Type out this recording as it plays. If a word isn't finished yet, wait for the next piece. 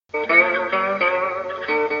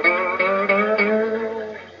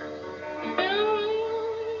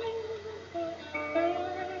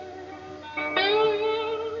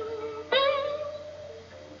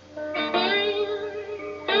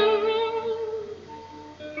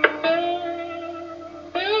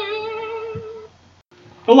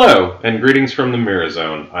Hello, and greetings from the Mirror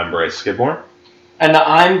Zone. I'm Bryce Skidmore. And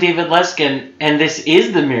I'm David Leskin, and this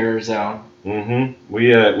is the Mirror Zone.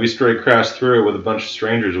 We straight crashed through it with a bunch of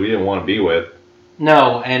strangers we didn't want to be with.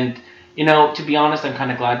 No, and, to be honest, I'm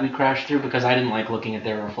kind of glad we crashed through because I didn't like looking at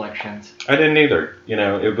their reflections. I didn't either.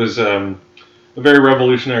 It was a very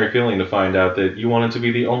revolutionary feeling to find out that you wanted to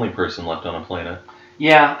be the only person left on a planet.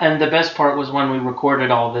 Yeah, and the best part was when we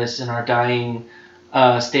recorded all this in our dying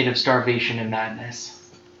state of starvation and madness.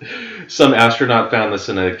 Some astronaut found this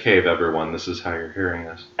in a cave, everyone. This is how you're hearing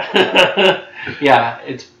this. Yeah,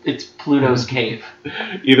 it's Pluto's cave.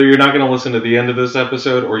 Either you're not going to listen to the end of this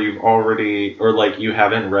episode, or you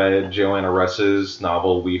haven't read Joanna Russ's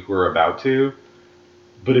novel, We Who Are About To.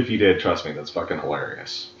 But if you did, trust me, that's fucking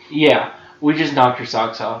hilarious. Yeah, we just knocked your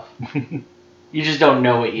socks off. You just don't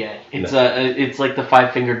know it yet. It's like the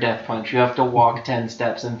 5-finger death punch. You have to walk 10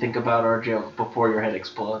 steps and think about our joke before your head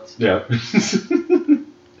explodes. Yeah.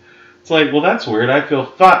 It's like, well, that's weird. I feel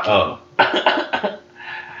fat. Oh.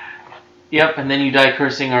 Yep, and then you die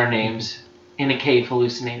cursing our names in a cave,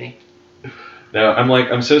 hallucinating. No,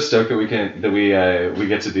 I'm so stoked that we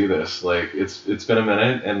get to do this. Like, it's been a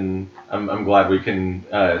minute, and I'm glad we can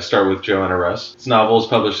start with Joanna Russ. This novel was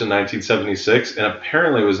published in 1976, and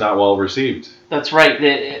apparently was not well received. That's right.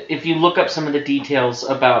 If you look up some of the details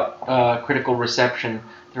about critical reception,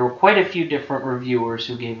 there were quite a few different reviewers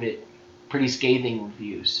who gave it pretty scathing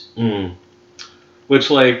reviews. Which,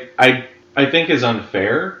 like, I think is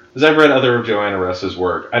unfair, because I've read other of Joanna Russ's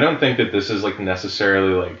work. I don't think that this is, like,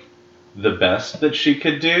 necessarily, like, the best that she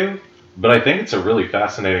could do, but I think it's a really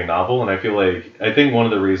fascinating novel, and I think one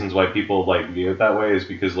of the reasons why people, like, view it that way is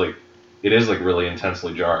because, like, it is, like, really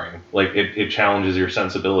intensely jarring. Like, it challenges your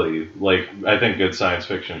sensibility, like I think good science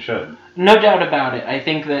fiction should. No doubt about it. I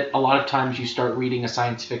think that a lot of times you start reading a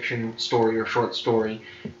science fiction story or short story,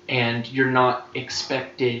 and you're not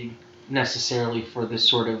expecting necessarily for this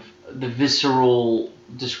sort of the visceral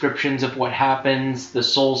descriptions of what happens, the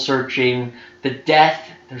soul searching, the death.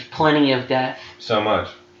 There's plenty of death. So much.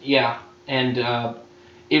 Yeah, and I'm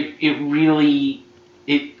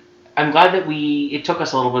glad that it took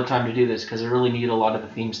us a little bit of time to do this because I really needed a lot of the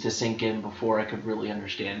themes to sink in before I could really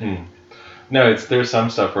understand it. No, there's some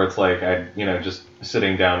stuff where it's like just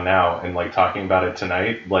sitting down now and like talking about it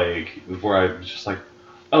tonight, like where I'm just like,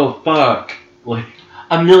 oh fuck, like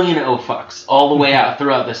a million oh fucks all the way out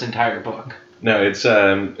throughout this entire book. No, it's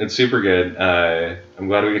super good. I'm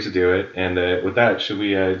glad we get to do it. And with that, should we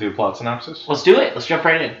do a plot synopsis? Let's do it. Let's jump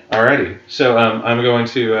right in. Alrighty. So I'm going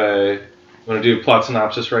to do a plot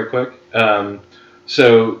synopsis right quick.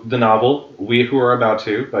 So the novel We Who Are About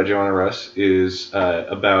To by Joanna Russ is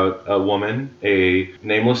about a woman, a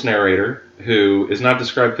nameless narrator, who is not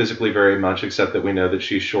described physically very much, except that we know that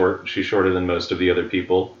she's short. She's shorter than most of the other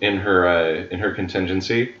people in her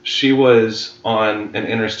contingency. She was on an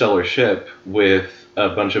interstellar ship with a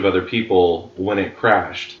bunch of other people when it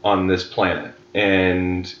crashed on this planet,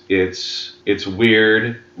 and it's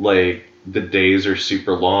weird. Like, the days are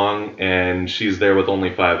super long, and she's there with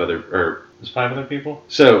only 5 other people?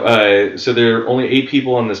 So there are only 8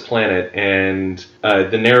 people on this planet, and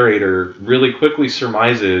the narrator really quickly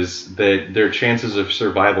surmises that their chances of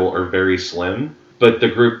survival are very slim, but the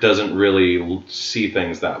group doesn't really see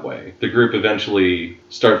things that way. The group eventually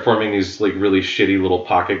start forming these like really shitty little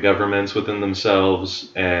pocket governments within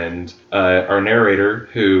themselves, and our narrator,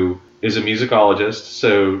 who is a musicologist,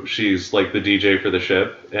 so she's like the DJ for the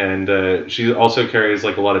ship, and she also carries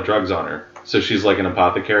like a lot of drugs on her. So she's like an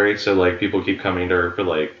apothecary, so like people keep coming to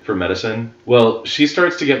her for medicine. Well, she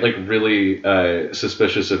starts to get like really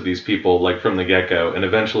suspicious of these people like from the get-go, and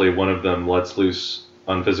eventually one of them lets loose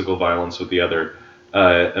on physical violence with the other.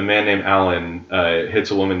 A man named Alan hits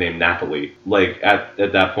a woman named Nathalie. Like at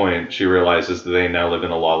that point, she realizes that they now live in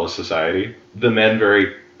a lawless society. The men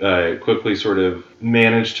very quickly sort of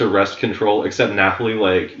manage to wrest control, except Nathalie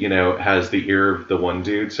has the ear of the one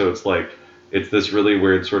dude, so it's this really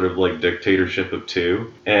weird sort of like dictatorship of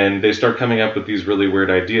 2, and they start coming up with these really weird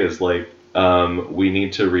ideas like we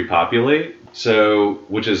need to repopulate,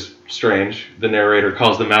 which is strange. The narrator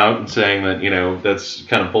calls them out and saying that that's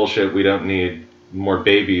kind of bullshit. We don't need more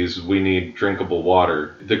babies, we need drinkable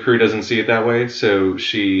water. The crew doesn't see it that way, so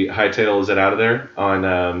she hightails it out of there on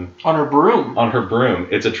her broom. On her broom.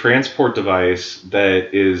 It's a transport device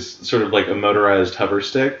that is sort of like a motorized hover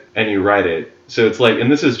stick, and you ride it. So it's like,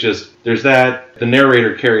 and this is just, there's that, the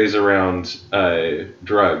narrator carries around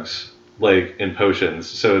drugs, like in potions.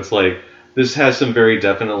 So it's like, this has some very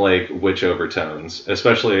definite like witch overtones,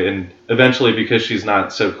 especially and eventually because she's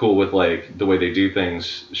not so cool with like the way they do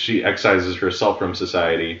things, she excises herself from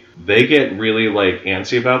society. They get really like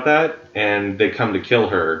antsy about that and they come to kill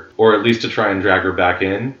her, or at least to try and drag her back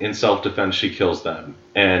in. In self-defense, she kills them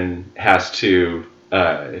and has to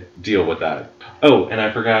deal with that. Oh, and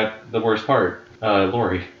I forgot the worst part.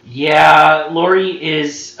 Lori. Yeah, Lori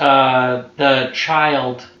is the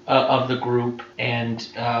child of the group, and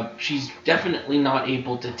she's definitely not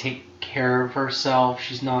able to take care of herself.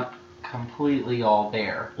 She's not completely all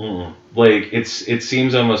there. Like, it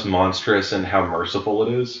seems almost monstrous in how merciful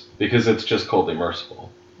it is, because it's just coldly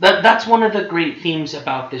merciful. That's one of the great themes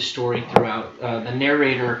about this story throughout. The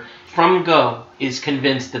narrator, from go, is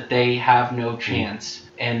convinced that they have no chance,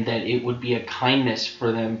 and that it would be a kindness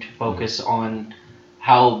for them to focus on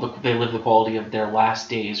how they live the quality of their last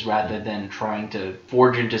days rather than trying to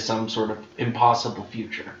forge into some sort of impossible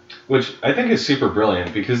future. Which I think is super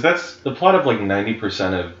brilliant, because that's the plot of like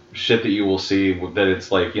 90% of shit that you will see, that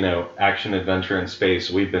it's like, you know, action, adventure in space.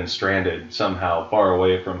 We've been stranded somehow far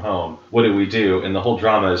away from home. What do we do? And the whole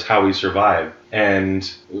drama is how we survive. And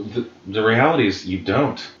the reality is you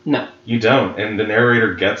don't. No. You don't. And the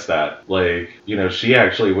narrator gets that. Like, you know, she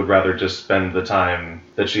actually would rather just spend the time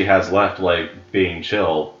that she has left, like, being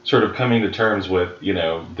chill, sort of coming to terms with, you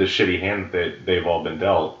know, the shitty hand that they've all been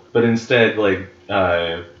dealt. But instead, like,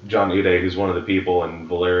 John Uday, who's one of the people, and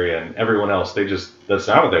Valeria and everyone else, that's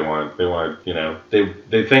not what they want. They want, you know,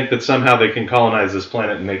 they think that somehow they can colonize this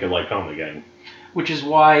planet and make it like home again. Which is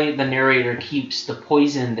why the narrator keeps the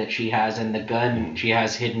poison that she has and the gun she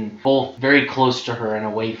has hidden both very close to her and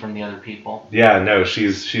away from the other people. Yeah, no,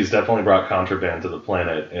 she's definitely brought contraband to the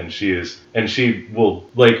planet, and she will,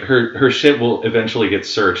 like, her shit will eventually get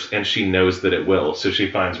searched, and she knows that it will, so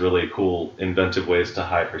she finds really cool, inventive ways to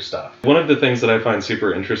hide her stuff. One of the things that I find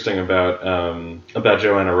super interesting about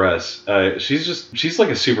Joanna Russ, she's like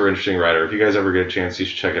a super interesting writer. If you guys ever get a chance, you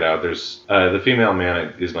should check it out. There's The Female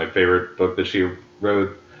Man is my favorite book that she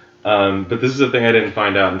wrote. But this is the thing I didn't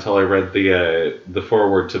find out until I read the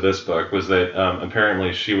foreword to this book, was that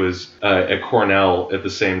apparently she was at Cornell at the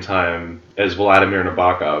same time as Vladimir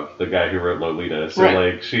Nabokov, the guy who wrote Lolita. So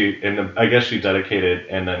right. Like I guess she dedicated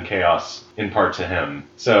And Then Chaos in part to him.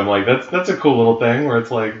 So I'm like, that's a cool little thing where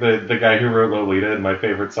it's like the guy who wrote Lolita and my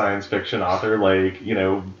favorite science fiction author, like, you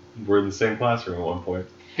know, we're in the same classroom at one point.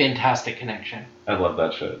 Fantastic connection. I love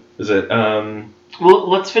that shit. Is it? Well,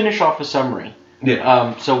 let's finish off a summary.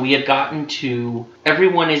 Yeah. So we had gotten to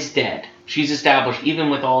everyone is dead. She's established, even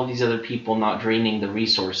with all of these other people not draining the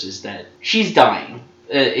resources, that she's dying.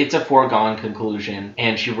 It's a foregone conclusion,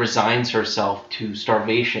 and she resigns herself to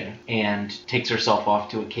starvation and takes herself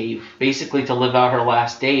off to a cave, basically to live out her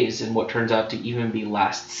last days and what turns out to even be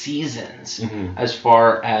last seasons. Mm-hmm. As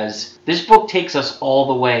far as this book takes us all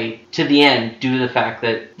the way to the end, due to the fact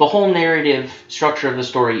that the whole narrative structure of the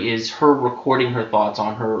story is her recording her thoughts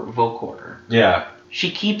on her vocoder. Yeah.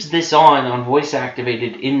 She keeps this on voice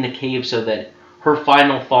activated in the cave so that her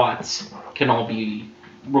final thoughts can all be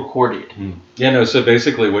recorded. Yeah, no, so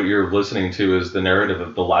basically what you're listening to is the narrative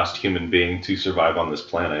of the last human being to survive on this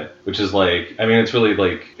planet, which is like, I mean, it's really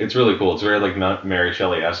cool. It's very like Mary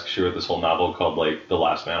Shelley-esque. She wrote this whole novel called like The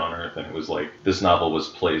Last Man on Earth, and it was like, this novel was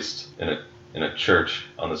placed in a church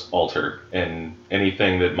on this altar, and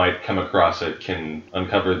anything that might come across it can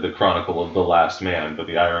uncover the chronicle of the last man, but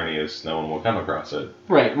the irony is no one will come across it.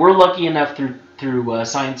 Right. We're lucky enough through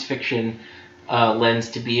science fiction lens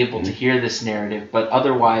to be able to hear this narrative, but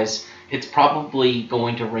otherwise it's probably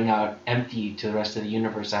going to ring out empty to the rest of the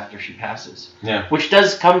universe after she passes. Yeah. Which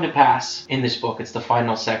does come to pass in this book. It's the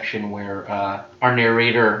final section where our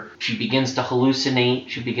narrator, she begins to hallucinate,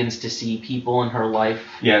 she begins to see people in her life.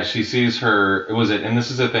 Yeah, she sees her, and this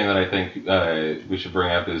is a thing that I think we should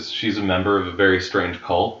bring up, is she's a member of a very strange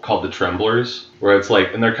cult called the Tremblers, where it's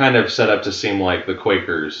like, and they're kind of set up to seem like the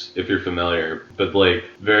Quakers, if you're familiar, but like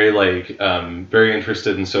very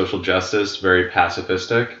interested in social justice, very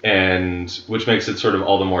pacifistic, and which makes it sort of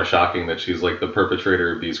all the more shocking that she's like the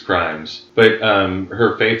perpetrator of these crimes. But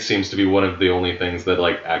her faith seems to be one of the only things that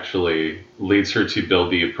like actually leads her to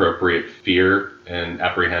build the appropriate fear and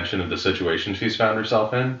apprehension of the situation she's found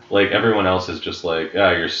herself in. Like, everyone else is just like,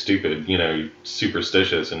 you're stupid, you know, you're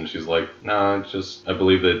superstitious, and she's like, no, it's just, I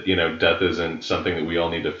believe that, you know, death isn't something that we all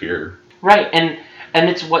need to fear. Right, and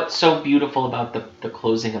it's what's so beautiful about the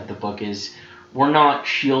closing of the book is we're not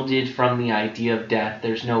shielded from the idea of death.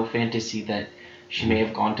 There's no fantasy that she may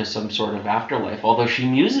have gone to some sort of afterlife, although she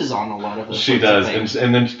muses on a lot of those. She does,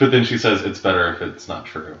 but then she says it's better if it's not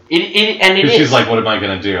true. It is. She's like, what am I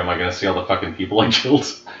gonna do? Am I gonna see all the fucking people I killed?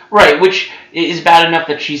 Right, which is bad enough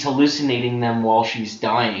that she's hallucinating them while she's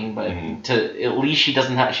dying, but at least she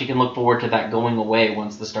can look forward to that going away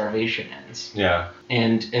once the starvation ends. Yeah.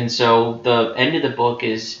 And so the end of the book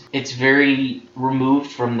it's very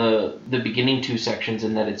removed from the beginning two sections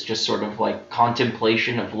in that it's just sort of like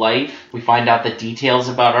contemplation of life. We find out the details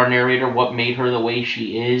about our narrator, what made her the way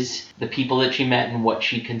she is, the people that she met, and what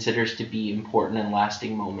she considers to be important and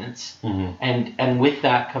lasting moments. And with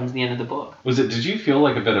that comes the end of the book. Did you feel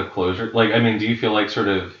like a bit of closure? Like, I mean, do you feel like sort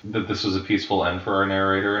of that this was a peaceful end for our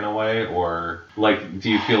narrator in a way? Or, like, do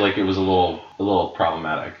you feel like it was a little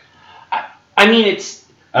problematic? I mean,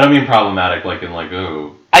 I don't mean problematic like in like,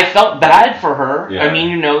 oh. I felt bad for her. Yeah. I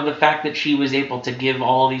mean, the fact that she was able to give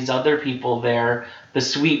all these other people the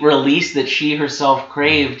sweet release that she herself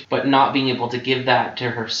craved, but not being able to give that to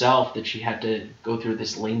herself, that she had to go through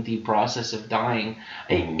this lengthy process of dying.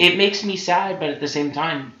 It makes me sad, but at the same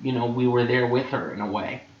time, we were there with her in a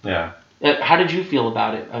way. Yeah. How did you feel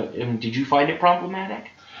about it? Did you find it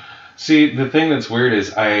problematic? See, the thing that's weird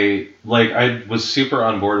is I was super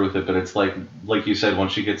on board with it, but it's like you said,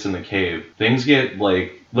 once she gets in the cave, things get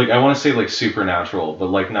like I want to say like supernatural, but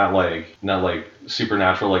like not like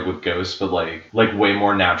supernatural like with ghosts, but like way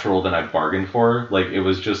more natural than I bargained for. Like it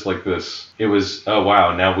was just like this. It was, oh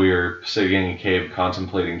wow, now we are sitting in a cave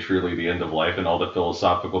contemplating truly the end of life and all the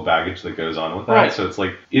philosophical baggage that goes on with that. Right. So it's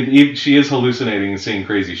like she is hallucinating and seeing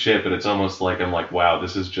crazy shit, but it's almost like I'm like, wow,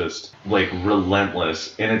 this is just like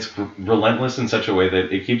relentless, and it's relentless in such a way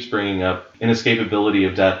that it keeps bringing up inescapability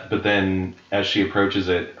of death, but then as she approaches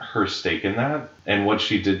it, her stake in that and what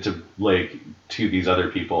she did to these other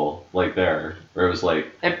people there, where it was like,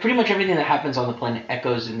 and pretty much everything that happens on the planet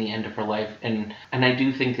echoes in the end of her life, and I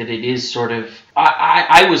do think that it is sort of,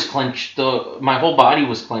 I was clenched, my whole body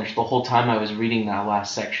was clenched the whole time I was reading that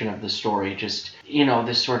last section of the story, just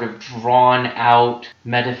this sort of drawn out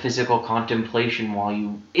metaphysical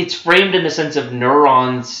contemplation it's framed in the sense of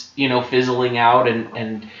neurons fizzling out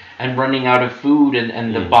and running out of food,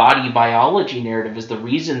 and the body biology narrative is the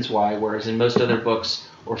reasons why, whereas in most other books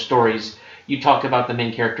or stories you talk about the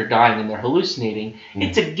main character dying and they're hallucinating.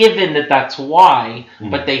 It's a given that that's why,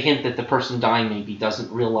 but they hint that the person dying maybe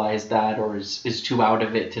doesn't realize that or is too out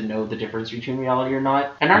of it to know the difference between reality or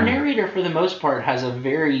not. And our narrator, for the most part, has a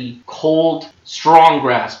very cold, strong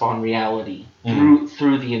grasp on reality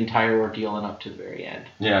through the entire ordeal and up to the very end.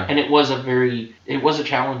 Yeah. And it was a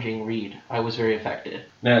challenging read. I was very affected.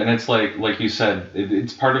 Yeah, and it's like you said,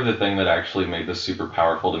 it's part of the thing that actually made this super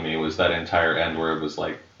powerful to me was that entire end where it was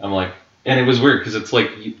like, I'm like, and it was weird because it's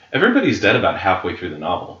like everybody's dead about halfway through the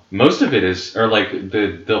novel. Most of it is, or like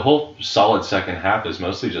the whole solid second half is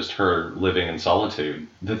mostly just her living in solitude.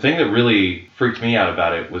 The thing that really freaked me out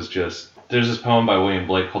about it was just, there's this poem by William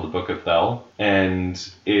Blake called The Book of Thel, and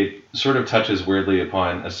it sort of touches weirdly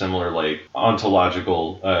upon a similar like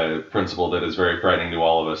ontological principle that is very frightening to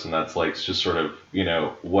all of us, and that's like just sort of,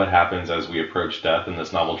 what happens as we approach death, and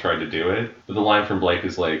this novel tried to do it. But the line from Blake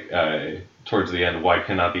is like, towards the end, why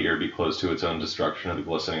cannot the ear be closed to its own destruction, or the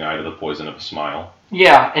glistening eye to the poison of a smile?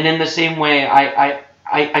 Yeah, and in the same way,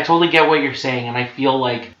 I totally get what you're saying, and I feel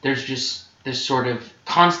like there's just this sort of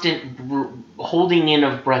constant holding in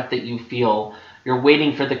of breath that you feel. You're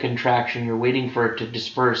waiting for the contraction, you're waiting for it to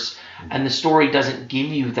disperse, and the story doesn't give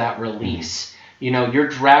you that release. You're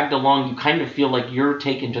dragged along. You kind of feel like you're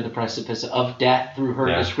taken to the precipice of death through her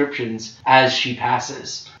descriptions as she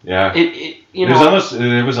passes. Yeah. It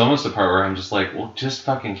was almost a part where I'm just like, well, just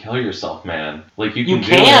fucking kill yourself, man. Like you can do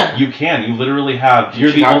it. You can. You literally have.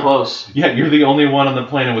 You're close. Yeah, you're the only one on the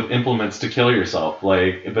planet with implements to kill yourself.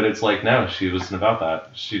 Like, but it's like, no, she wasn't about that.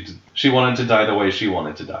 She wanted to die the way she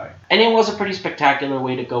wanted to die. And it was a pretty spectacular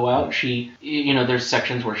way to go out. She, there's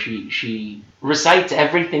sections where she recites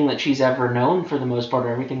everything that she's ever known for the most part, or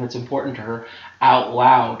everything that's important to her, out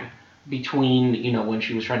loud. Between, when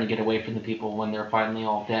she was trying to get away from the people when they're finally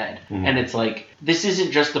all dead. And it's like, this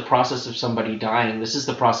isn't just the process of somebody dying, this is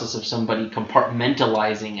the process of somebody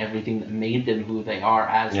compartmentalizing everything that made them who they are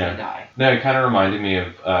as they die. No, it kind of reminded me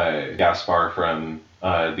of Gaspar from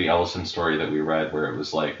the Ellison story that we read, where it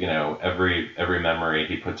was like, every memory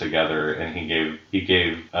he put together, and he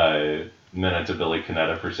gave Minna to Billy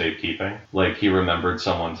Canetta for safekeeping. Like, he remembered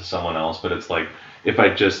someone to someone else, but it's like, if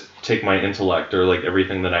I just take my intellect or like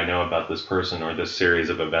everything that I know about this person or this series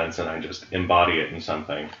of events and I just embody it in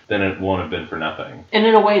something, then it won't have been for nothing. And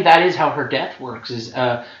in a way, that is how her death works. Is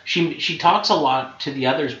she talks a lot to the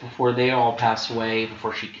others before they all pass away,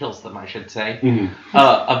 before she kills them, I should say,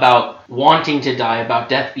 about wanting to die, about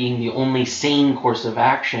death being the only sane course of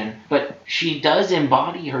action. But she does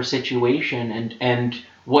embody her situation and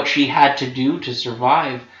what she had to do to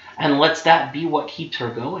survive and lets that be what keeps her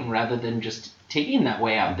going rather than just taking that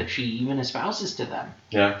way out that she even espouses to them.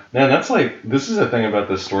 Yeah. Man, that's like, this is a thing about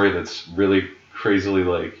this story that's really crazily,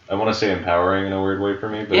 like, I want to say empowering in a weird way for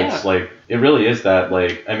me, but it's like, it really is that,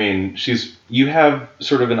 like, I mean, you have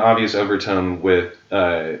sort of an obvious overtone with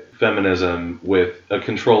feminism, with a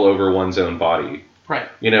control over one's own body. Right.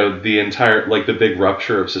 You know, the entire, like, the big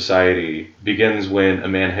rupture of society begins when a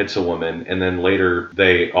man hits a woman, and then later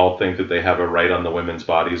they all think that they have a right on the women's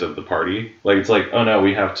bodies of the party. Like, it's like, oh no,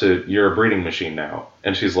 you're a breeding machine now.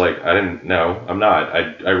 And she's like, no, I'm not.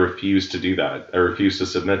 I refuse to do that. I refuse to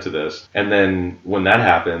submit to this. And then when that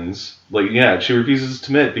happens, like, yeah, she refuses to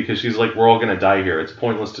submit because she's like, we're all going to die here. It's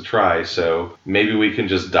pointless to try, so maybe we can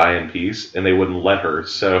just die in peace. And they wouldn't let her,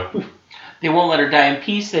 so... They won't let her die in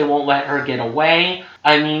peace. They won't let her get away.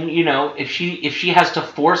 I mean, you know, if she has to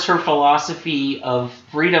force her philosophy of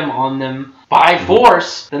freedom on them by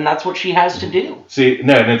force, then that's what she has to do. See,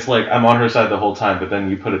 no, and it's like, I'm on her side the whole time, but then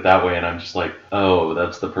you put it that way, and I'm just like, oh,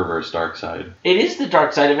 that's the perverse dark side. It is the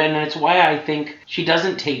dark side of it, and it's why I think she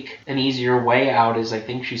doesn't take an easier way out, is I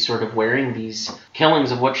think she's sort of wearing these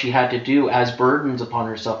killings of what she had to do as burdens upon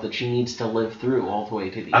herself that she needs to live through all the way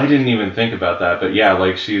to the end. I didn't even think about that, but yeah,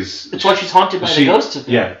 like, it's why she's haunted by the ghosts of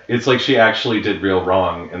them. Yeah, it's like she actually did real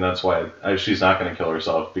wrong, and that's why she's not going to kill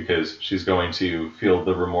herself, because she's going to feel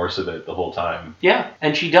the remorse of it the whole time. Yeah,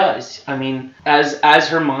 and she does. I mean, as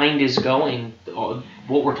her mind is going,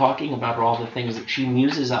 what we're talking about are all the things that she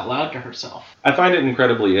muses out loud to herself. I find it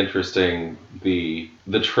incredibly interesting, the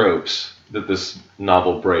tropes that this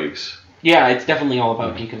novel breaks. Yeah, it's definitely all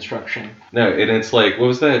about deconstruction. No, and it's like, what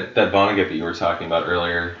was that Vonnegut that you were talking about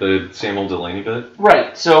earlier? The Samuel Delany bit?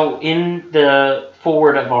 Right, so in the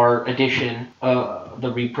forward of our edition,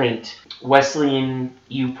 the reprint, Wesleyan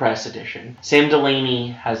U Press edition, Sam Delany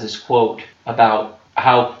has this quote about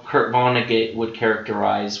how Kurt Vonnegut would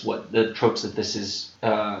characterize what the tropes that this is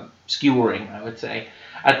skewering, I would say.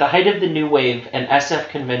 At the height of the New Wave, an SF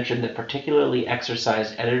convention that particularly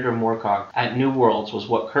exercised editor Moorcock at New Worlds was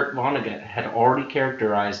what Kurt Vonnegut had already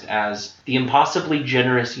characterized as the impossibly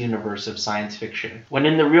generous universe of science fiction. When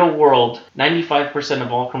in the real world, 95%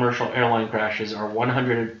 of all commercial airline crashes are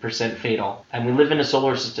 100% fatal, and we live in a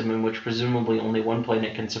solar system in which presumably only one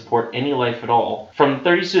planet can support any life at all. From the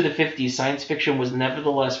 30s through the 50s, science fiction was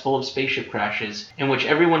nevertheless full of spaceship crashes, in which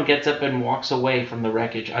everyone gets up and walks away from the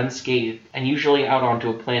wreckage unscathed, and usually out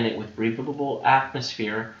onto a planet with breathable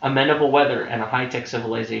atmosphere, amenable weather, and a high-tech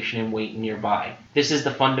civilization in wait nearby. This is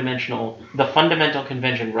the fundamental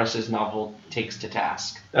convention Russ's novel takes to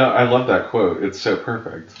task. Oh, I love that quote. It's so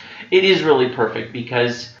perfect. It is really perfect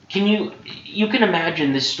because you can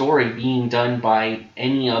imagine this story being done by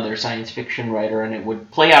any other science fiction writer and it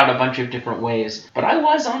would play out a bunch of different ways. But I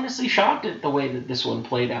was honestly shocked at the way that this one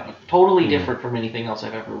played out. Totally different from anything else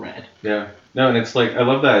I've ever read. Yeah. No, and it's like, I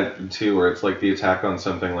love that too, where it's like the attack on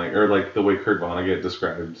something like, or like the way Kurt Vonnegut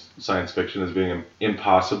described science fiction as being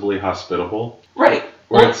impossibly hospitable. Right.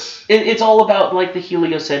 Well, it's all about like the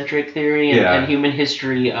heliocentric theory and human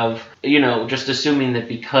history of, you know, just assuming that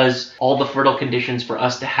because all the fertile conditions for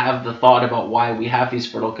us to have the thought about why we have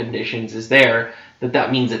these fertile conditions is there,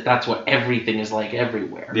 that means that that's what everything is like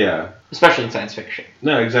everywhere. Yeah. Especially in science fiction.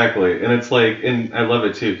 No, exactly. And it's like, and I love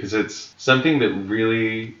it too, because it's something that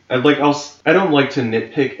really, I don't like to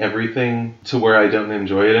nitpick everything to where I don't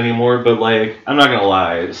enjoy it anymore, but like, I'm not gonna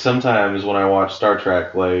lie, sometimes when I watch Star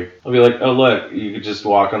Trek, like, I'll be like, oh look, you could just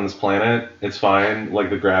walk on this planet, it's fine, like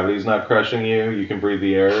the gravity's not crushing you, you can breathe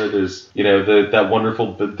the air, there's, you know, that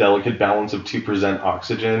wonderful delicate balance of 2%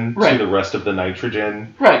 oxygen to the rest of the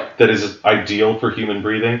nitrogen. Right. That is ideal for human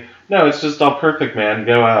breathing. No, it's just all perfect, man.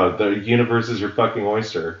 Go out. The universe is your fucking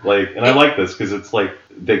oyster. Like, and I like this because it's like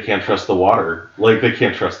they can't trust the water. Like, they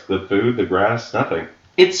can't trust the food, the grass, nothing.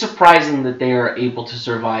 It's surprising that they are able to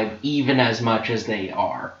survive even as much as they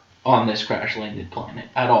are on this crash-landed planet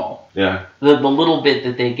at all. Yeah. The little bit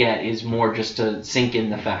that they get is more just to sink in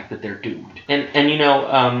the fact that they're doomed. And you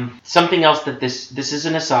know, something else that this is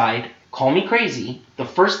an aside. Call me crazy. The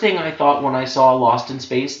first thing I thought when I saw Lost in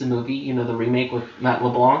Space, the movie, you know, the remake with Matt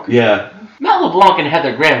LeBlanc. Yeah. Matt LeBlanc and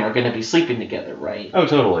Heather Graham are going to be sleeping together, right? Oh,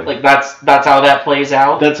 totally. Like, that's how that plays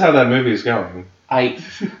out. That's how that movie's going.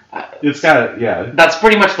 It's got, yeah. That's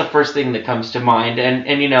pretty much the first thing that comes to mind.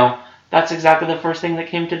 And you know, that's exactly the first thing that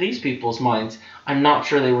came to these people's minds. I'm not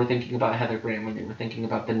sure they were thinking about Heather Graham when they were thinking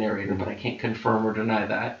about the narrator, but I can't confirm or deny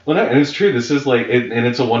that. Well, no, and it's true. This is like, and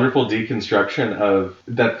it's a wonderful deconstruction of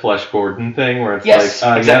that Flesh Gordon thing where it's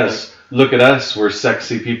exactly. Yes, look at us. We're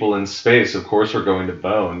sexy people in space. Of course we're going to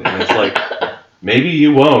bone. And it's like, maybe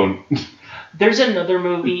you won't. There's another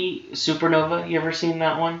movie, Supernova. You ever seen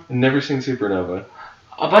that one? Never seen Supernova.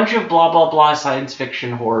 a bunch of blah blah blah science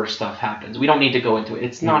fiction horror stuff happens. We don't need to go into it.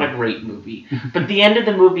 It's not a great movie. But the end of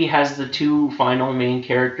the movie has the two final main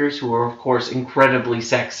characters, who are of course incredibly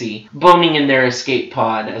sexy, boning in their escape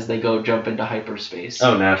pod as they go jump into hyperspace.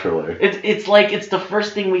 Oh, naturally. It's like it's the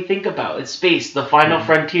first thing we think about. It's space, the final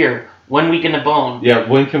frontier. When we gonna bone? Yeah,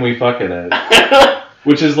 when can we fuck in it?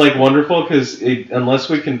 Which is like wonderful because unless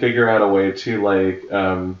we can figure out a way to like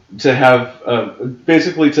to have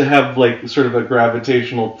basically to have like sort of a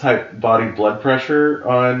gravitational type body blood pressure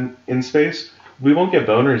on in space, we won't get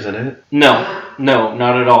boners in it. No,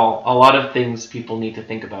 not at all. A lot of things people need to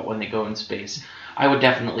think about when they go in space. I would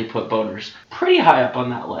definitely put boners pretty high up on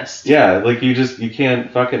that list. Yeah, like you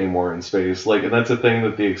can't fuck anymore in space. Like, and that's a thing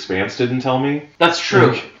that The Expanse didn't tell me. That's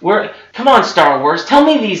true. Come on, Star Wars, tell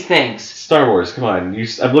me these things. Star Wars, come on.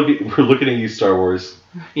 We're looking at you, Star Wars.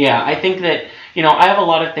 Yeah, I think that, I have a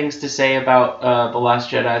lot of things to say about The Last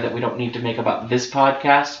Jedi that we don't need to make about this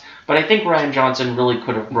podcast, but I think Rian Johnson really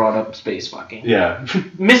could have brought up space fucking. Yeah.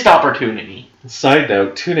 Missed opportunity. Side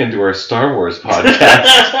note, tune into our Star Wars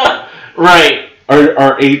podcast. Right.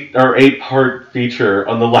 Our 8-part feature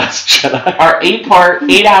on The Last Jedi. Our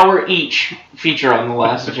 8-hour each feature on The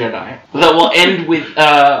Last Jedi. That will end with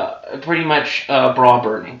pretty much bra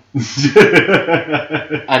burning.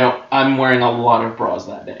 I'm wearing a lot of bras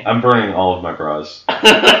that day. I'm burning all of my bras.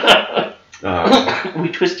 We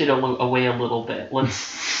twisted away a little bit.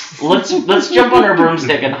 Let's jump on our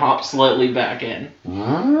broomstick and hop slightly back in.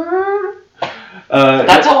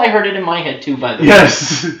 That's how I heard it in my head too, by the way.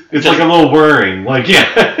 Yes, it's like a little whirring, like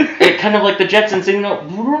It kind of like the Jetsons singing.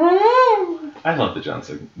 I love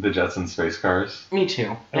the Jetson space cars. Me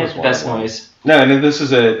too. It's the best noise. No, and this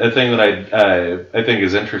is a thing that I think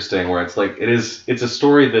is interesting, where it's like it's a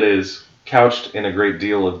story that is couched in a great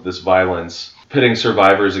deal of this violence, pitting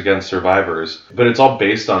survivors against survivors, but it's all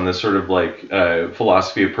based on this sort of like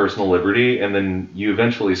philosophy of personal liberty, and then you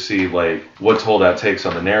eventually see like what toll that takes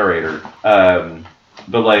on the narrator.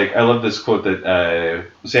 But like, I love this quote that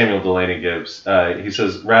Samuel Delaney gives. He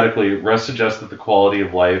says, "Radically, Russ suggests that the quality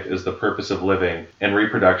of life is the purpose of living, and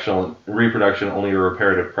reproduction only a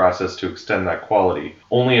reparative process to extend that quality.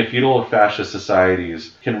 Only a feudal fascist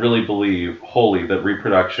societies can really believe wholly that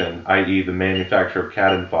reproduction, i.e. the manufacture of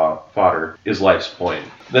cannon fodder, is life's point."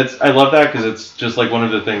 I love that because it's just like one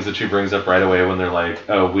of the things that she brings up right away when they're like,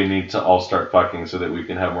 "Oh, we need to all start fucking so that we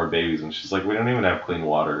can have more babies," and she's like, "We don't even have clean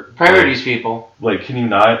water." Priorities, people. Like, can you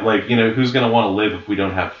not? Like, who's gonna want to live if we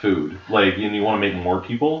don't have food? Like, you want to make more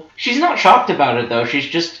people? She's not shocked about it though. She's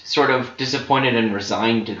just sort of disappointed and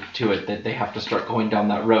resigned to it that they have to start going down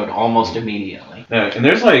that road almost immediately. Yeah, and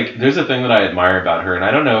there's a thing that I admire about her, and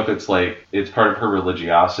I don't know if it's like it's part of her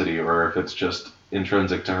religiosity or if it's just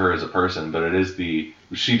intrinsic to her as a person, but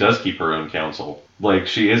she does keep her own counsel. Like,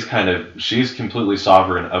 she's completely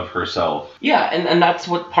sovereign of herself. Yeah, and that's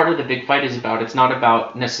what part of the big fight is about. It's not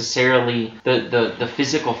about necessarily the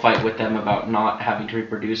physical fight with them about not having to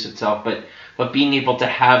reproduce itself, but being able to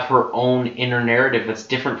have her own inner narrative that's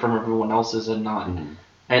different from everyone else's and not... Mm-hmm.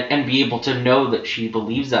 And be able to know that she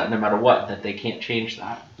believes that no matter what, that they can't change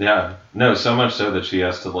that. Yeah. No, so much so that she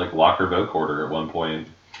has to, like, lock her vocorder at one point.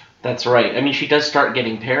 That's right. I mean, she does start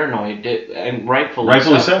getting paranoid, and rightfully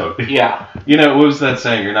so. Yeah. What was that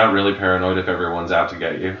saying? You're not really paranoid if everyone's out to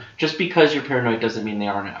get you. Just because you're paranoid doesn't mean they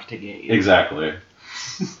aren't out to get you. Exactly.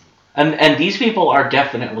 And these people are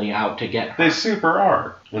definitely out to get her. They super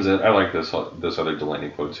are. I like this other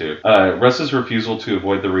Delaney quote too. Russ's refusal to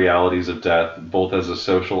avoid the realities of death, both as a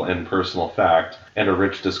social and personal fact, and a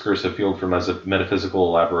rich discursive field from as a metaphysical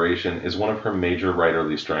elaboration, is one of her major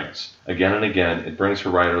writerly strengths. Again and again, it brings her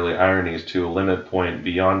writerly ironies to a limit point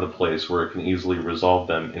beyond the place where it can easily resolve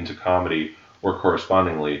them into comedy, or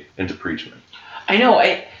correspondingly, into preachment. I know,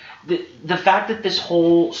 the fact that this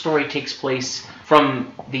whole story takes place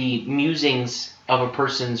from the musings of a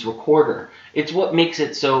person's recorder, it's what makes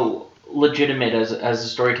it so legitimate as a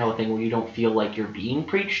storytelling thing where you don't feel like you're being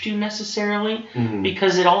preached to necessarily,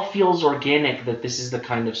 because it all feels organic that this is the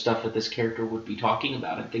kind of stuff that this character would be talking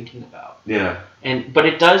about and thinking about. Yeah. But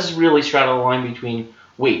it does really straddle the line between,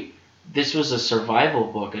 wait, this was a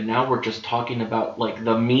survival book and now we're just talking about like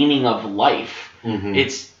the meaning of life. Mm-hmm.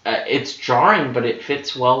 It's jarring, but it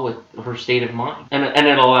fits well with her state of mind. And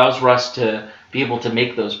it allows Russ to be able to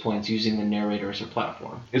make those points using the narrator as a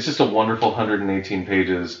platform. It's just a wonderful 118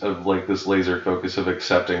 pages of like this laser focus of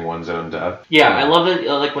accepting one's own death. Yeah, I love it.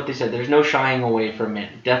 Like what they said, there's no shying away from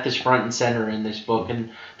it. Death is front and center in this book,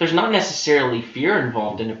 and there's not necessarily fear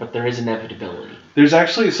involved in it, but there is inevitability. There's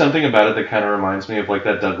actually something about it that kind of reminds me of like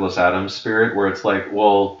that Douglas Adams spirit, where it's like,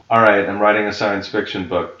 well, all right, I'm writing a science fiction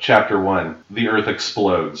book. Chapter 1, the Earth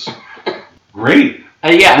explodes. Great.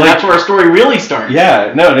 Yeah, and that's where our story really starts.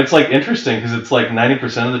 Yeah, no, and it's like interesting because it's like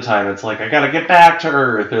 90% of the time it's like I gotta get back to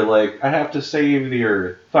Earth, or like I have to save the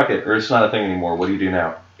Earth. Fuck it, Earth's not a thing anymore. What do you do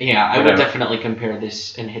now? Yeah, I would definitely compare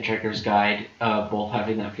this and Hitchhiker's Guide, both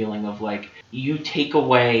having that feeling of like you take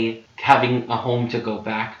away having a home to go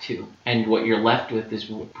back to, and what you're left with is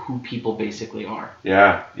who people basically are.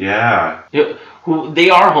 Yeah. Who they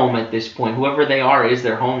are home at this point. Whoever they are is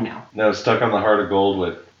their home now. No, stuck on the heart of gold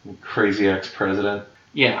with crazy ex-president.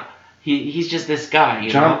 Yeah, he's just this guy.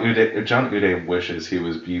 John Uday wishes he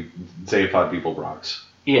was Zaphod Beeblebrox.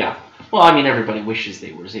 Yeah. Well, I mean, everybody wishes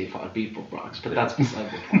they were Zaphod Beeblebrox, but that's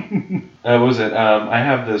beside the point. What was it? I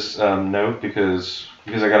have this note because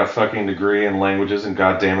I got a fucking degree in languages, and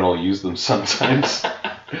goddamn it, I'll use them sometimes.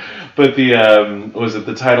 But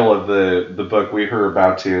the title of the book we were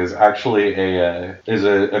about to is actually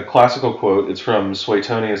a classical quote. It's from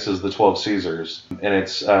Suetonius's The 12 Caesars, and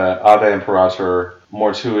it's Ave Imperator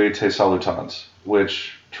Mortui te salutans,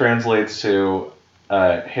 which translates to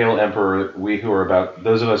Hail Emperor,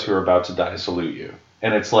 those of us who are about to die salute you.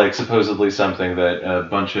 And it's like supposedly something that a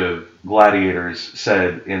bunch of gladiators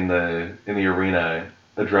said in the arena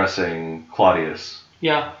addressing Claudius.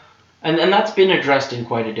 Yeah. And that's been addressed in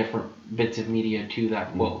quite a different bits of media too,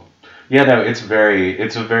 that quote. Yeah, no, it's a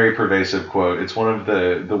very pervasive quote. It's one of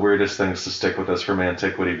the weirdest things to stick with us from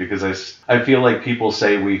antiquity, because I feel like people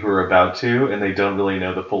say we who are about to, and they don't really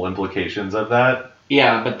know the full implications of that.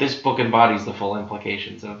 Yeah, but this book embodies the full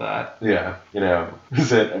implications of that. Yeah,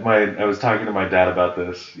 I was talking to my dad about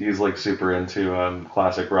this. He's like super into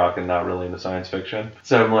classic rock and not really into science fiction.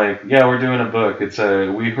 So I'm like, yeah, we're doing a book. It's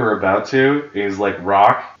We Who Are About To. He's like,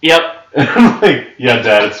 rock? Yep. And I'm like, yeah,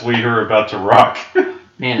 Dad, it's We Who Are About to Rock.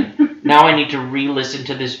 Man, now I need to re-listen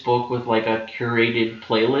to this book with like a curated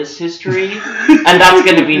playlist history, and that's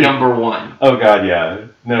going to be number one. Oh God, yeah.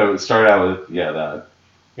 No, start out with that.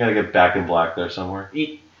 You gotta get Back in Black there somewhere.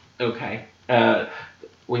 Okay.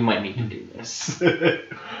 We might need to do this.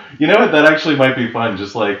 You know what? That actually might be fun.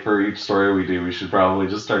 Just like for each story we do, we should probably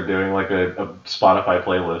just start doing like a Spotify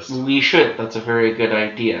playlist. We should. That's a very good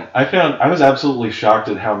idea. I was absolutely shocked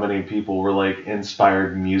at how many people were like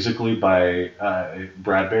inspired musically by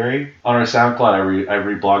Bradbury. On our SoundCloud, I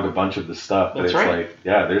reblogged a bunch of the stuff. That's right. Like,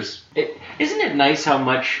 yeah, there's. Isn't it nice how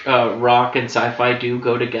much rock and sci-fi do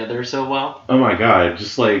go together so well? Oh my God!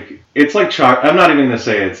 Just like it's like I'm not even gonna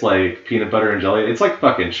say it's like peanut butter and jelly. It's like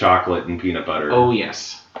fucking chocolate and peanut butter. Oh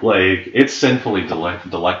yes. Like, it's sinfully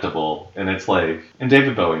delectable, and it's like, and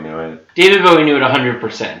David Bowie knew it. David Bowie knew it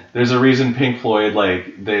 100%. There's a reason Pink Floyd,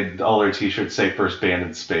 like, all their t-shirts say first band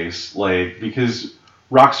in space, like, because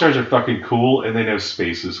rock stars are fucking cool, and they know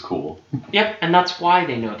space is cool. Yep, and that's why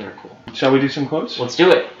they know they're cool. Shall we do some quotes? Let's do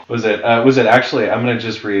it. Was it actually, I'm gonna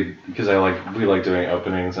just read, because we like doing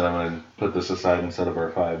openings, and I'm gonna put this aside instead of our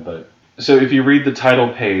 5, but... So if you read the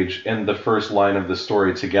title page and the first line of the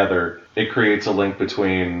story together, it creates a link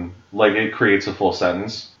between, like, it creates a full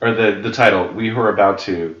sentence. Or the title, We Who Are About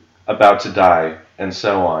to Die, and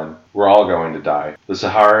so on. We're all going to die. The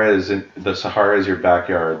Sahara is your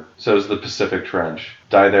backyard. So is the Pacific Trench.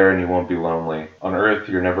 Die there and you won't be lonely. On Earth,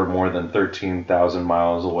 you're never more than 13,000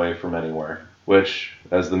 miles away from anywhere. Which,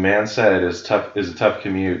 as the man said, is a tough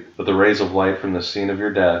commute, but the rays of light from the scene of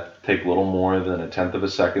your death take little more than a tenth of a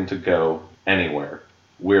second to go anywhere.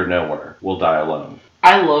 We're nowhere. We'll die alone.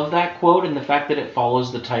 I love that quote and the fact that it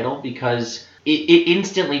follows the title, because it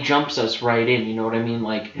instantly jumps us right in, you know what I mean?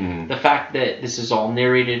 Like, the fact that this is all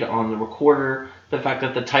narrated on the recorder, the fact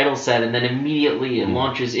that the title's said, and then immediately it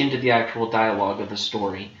launches into the actual dialogue of the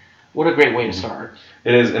story. What a great way to start.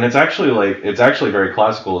 It is, and it's actually very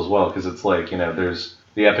classical as well, because it's like, there's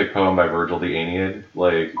the epic poem by Virgil, the Aeneid.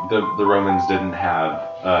 Like, the Romans didn't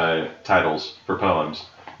have titles for poems.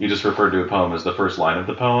 You just referred to a poem as the first line of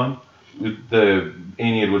the poem. The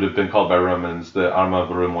Aeneid would have been called by Romans the Arma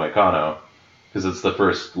Verum Moicano, because it's the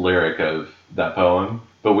first lyric of that poem.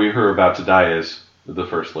 But We Who Are About to Die is the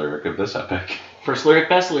first lyric of this epic. First lyric,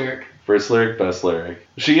 best lyric. First lyric, best lyric.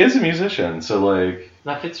 She is a musician, so like...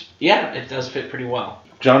 That fits... Yeah, it does fit pretty well.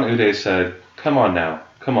 John Uday said, "Come on now.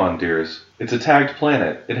 Come on, dears. It's a tagged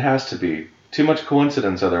planet. It has to be. Too much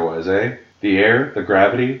coincidence otherwise, eh? The air, the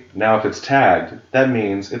gravity. Now if it's tagged, that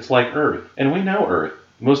means it's like Earth. And we know Earth.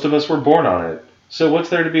 Most of us were born on it. So what's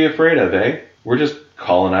there to be afraid of, eh? We're just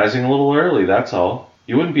colonizing a little early, that's all.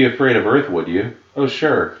 You wouldn't be afraid of Earth, would you? Oh,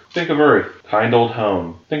 sure. Think of Earth. Kind old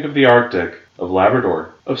home. Think of the Arctic. Of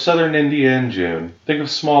Labrador. Of southern India in June. Think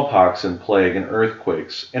of smallpox and plague and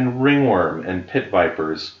earthquakes and ringworm and pit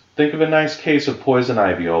vipers. Think of a nice case of poison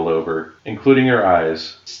ivy all over, including your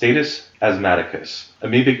eyes. Status asthmaticus.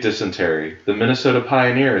 Amoebic dysentery. The Minnesota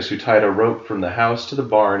pioneers who tied a rope from the house to the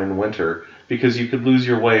barn in winter because you could lose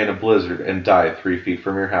your way in a blizzard and die 3 feet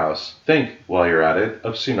from your house. Think, while you're at it,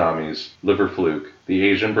 of tsunamis, liver fluke, the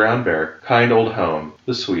Asian brown bear, kind old home,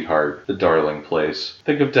 the sweetheart, the darling place.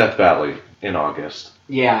 Think of Death Valley in August.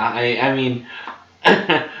 Yeah, I mean,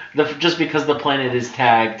 just because the planet is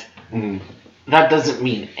tagged, that doesn't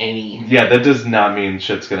mean any. Yeah, that does not mean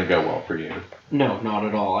shit's gonna go well for you. No, not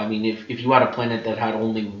at all. I mean, if you had a planet that had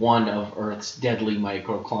only one of Earth's deadly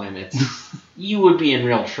microclimates, you would be in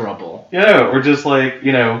real trouble. Yeah, or just like,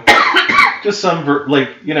 just some,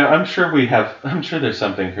 I'm sure there's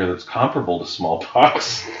something here that's comparable to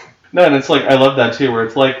smallpox. No, and it's like, I love that too, where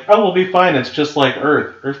it's like, oh, we'll be fine, it's just like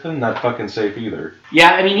Earth. Earth isn't that fucking safe either.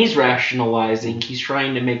 Yeah, I mean, he's rationalizing, he's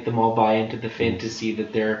trying to make them all buy into the fantasy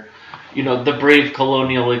that they're, the brave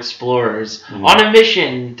colonial explorers on a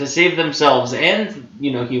mission to save themselves and,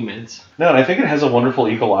 humans. No, and I think it has a wonderful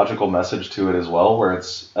ecological message to it as well, where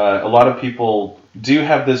it's, a lot of people do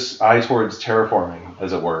have this eye towards terraforming,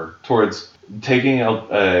 as it were, towards taking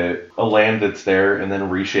a land that's there and then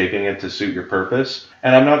reshaping it to suit your purpose.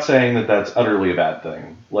 And I'm not saying that that's utterly a bad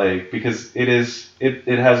thing, because it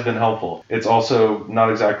has been helpful. It's also not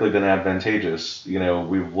exactly been advantageous.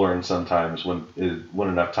 We've learned sometimes when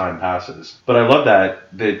enough time passes. But I love that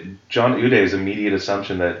John Uday's immediate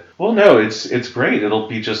assumption that, well, no, it's great. It'll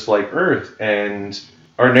be just like Earth. And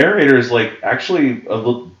our narrator is actually a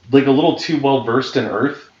little too well versed in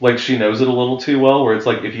Earth. She knows it a little too well, where it's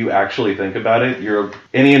if you actually think about it,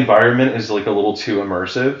 any environment is a little too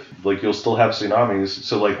immersive. You'll still have tsunamis.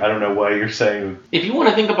 So I don't know why you're saying. If you want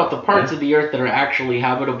to think about the parts of the Earth that are actually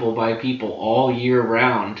habitable by people all year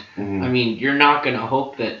round, I mean, you're not going to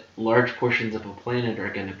hope that large portions of a planet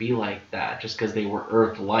are going to be like that just because they were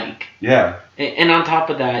Earth-like. Yeah. And on top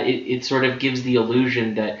of that, it sort of gives the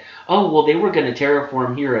illusion that, oh, well, they were going to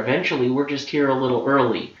terraform here eventually. We're just here a little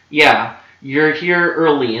early. Yeah. You're here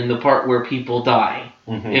early in the part where people die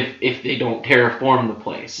if they don't terraform the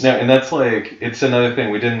place. No, and that's it's another thing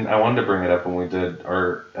I wanted to bring it up when we did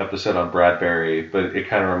our episode on Bradbury, but it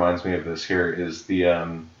kind of reminds me of this here, is the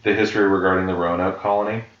history regarding the Roanoke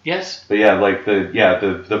colony. Yes. But yeah,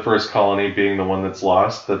 the first colony being the one that's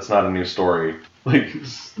lost, that's not a new story.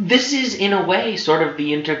 This is, in a way, sort of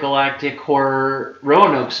the intergalactic horror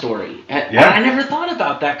Roanoke story. And yeah. I never thought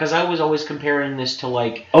about that, because I was always comparing this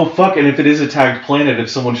to, oh, fuck, and if it is a tagged planet, if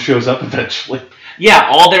someone shows up eventually. Yeah,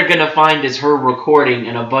 all they're gonna find is her recording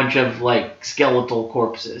and a bunch of, skeletal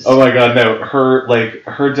corpses. Oh my god, no.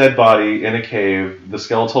 Her dead body in a cave, the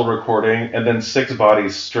skeletal recording, and then 7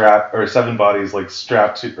 bodies strapped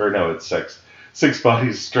to, or no, it's 6. 6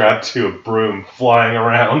 bodies strapped to a broom flying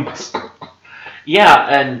around. Yeah,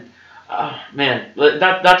 and man,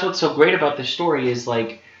 that's what's so great about this story is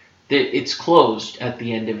it's closed at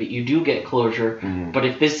the end of it. You do get closure, but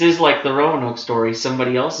if this is like the Roanoke story,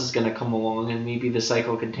 somebody else is going to come along and maybe the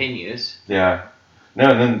cycle continues. Yeah. No,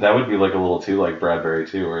 and then that would be a little too like Bradbury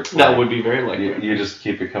too, where it's that would be very like you just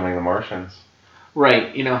keep becoming the Martians.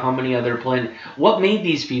 Right. How many other planets? What made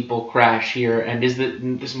these people crash here? And is that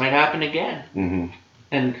this might happen again? Mm-hmm.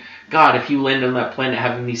 And God, if you land on that planet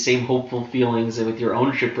having these same hopeful feelings with your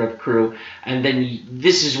own shipwreck crew, and then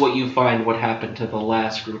this is what you find what happened to the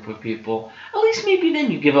last group of people, at least maybe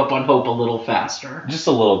then you give up on hope a little faster. Just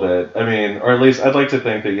a little bit. I mean, or at least I'd like to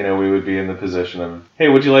think that, we would be in the position of, hey,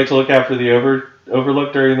 would you like to look after the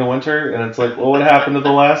Overlook during the winter? And it's well, what happened to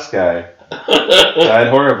the last guy? Died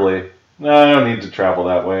horribly. No, I don't need to travel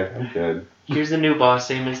that way. I'm good. Here's the new boss,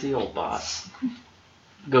 same as the old boss.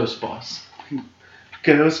 Ghost Boss.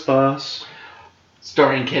 Ghost Boss.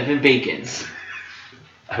 Starring Kevin Bacon.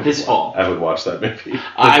 This fall. I would watch that movie.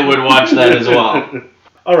 I would watch that as well.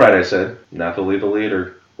 Alright, I said. Nathalie the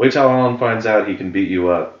leader. Wait till Alan finds out he can beat you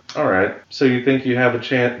up. Alright, so you think you have the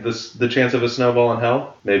chance of a snowball in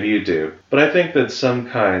hell? Maybe you do. But I think that some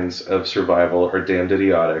kinds of survival are damned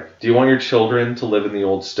idiotic. Do you want your children to live in the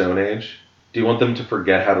old Stone Age? Do you want them to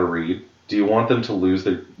forget how to read? Do you want to lose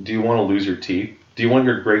your teeth? Do you want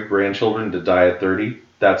your great-grandchildren to die at 30?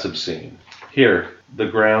 That's obscene. Here, the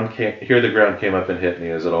ground came up and hit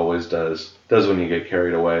me, as it always does. Does when you get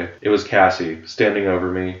carried away. It was Cassie, standing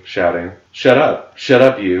over me, shouting, "Shut up! Shut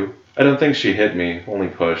up, you!" I don't think she hit me, only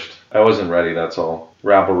pushed. I wasn't ready, that's all.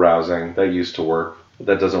 Rabble-rousing, that used to work. But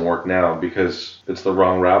that doesn't work now, because it's the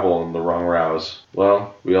wrong rabble and the wrong rouse.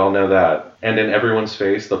 Well, we all know that. And in everyone's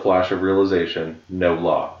face, the flash of realization, no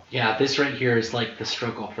law. Yeah, this right here is like the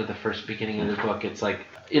struggle for the first beginning of the book. It's like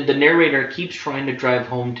the narrator keeps trying to drive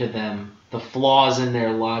home to them the flaws in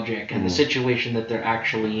their logic and the situation that they're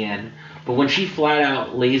actually in. But when she flat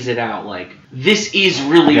out lays it out, like, this is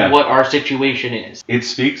really what our situation is. It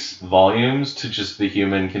speaks volumes to just the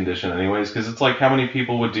human condition anyways, because it's like, how many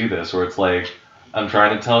people would do this? Or it's like, I'm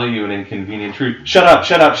trying to tell you an inconvenient truth. Shut up,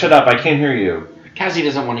 shut up, shut up, I can't hear you. Cassie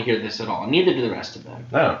doesn't want to hear this at all. Neither do the rest of them.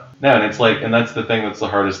 No, and it's like, and that's the thing that's the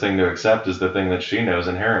hardest thing to accept, is the thing that she knows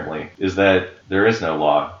inherently, is that there is no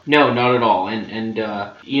law. No, not at all. And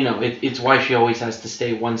you know, it's why she always has to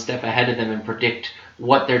stay one step ahead of them and predict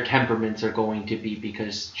what their temperaments are going to be,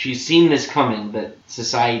 because she's seen this coming, that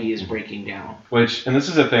society is breaking down. Which, and this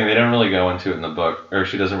is a thing, they don't really go into it in the book, or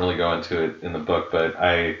she doesn't really go into it in the book, but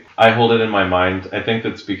I hold it in my mind. I think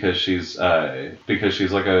that's because she's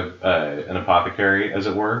like an apothecary, as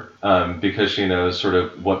it were, because she knows sort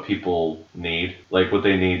of what people need, like what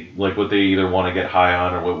they need, like what they either want to get high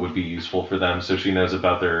on or what would be useful for them. So she knows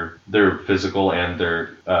about their physical and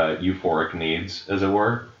their euphoric needs, as it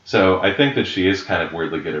were. So I think that she is kind of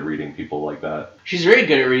weirdly good at reading people like that. She's very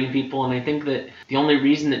good at reading people, and I think that the only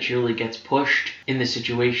reason that she really gets pushed in this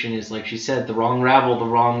situation is, like she said, the wrong rabble, the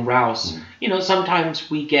wrong rouse. You know, sometimes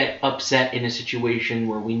we get upset in a situation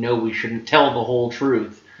where we know we shouldn't tell the whole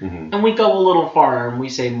truth. And we go a little far and we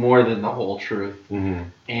say more than the whole truth.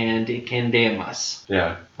 And it can damn us.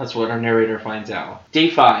 Yeah. That's what our narrator finds out. Day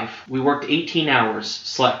 5. We worked 18 hours,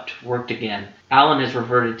 slept, worked again. Alan has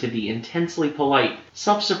reverted to the intensely polite,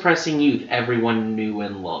 self-suppressing youth everyone knew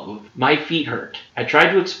and loved. My feet hurt. I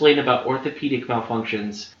tried to explain about orthopedic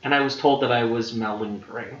malfunctions, and I was told that I was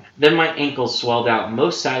malingering. Then my ankles swelled out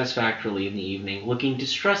most satisfactorily in the evening, looking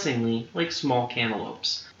distressingly like small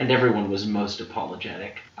cantaloupes. And everyone was most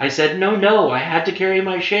apologetic. I said, no, I had to carry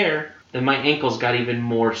my share. Then my ankles got even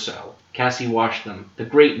more so. Cassie washed them. The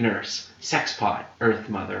great nurse. Sexpot. Earth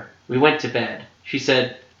Mother. We went to bed. She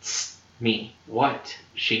said, "Tss." Me. What?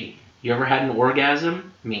 She. You ever had an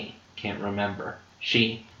orgasm? Me. Can't remember.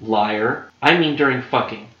 She. Liar. I mean during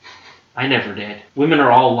fucking. I never did. Women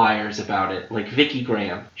are all liars about it, like Vicky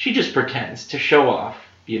Graham. She just pretends to show off,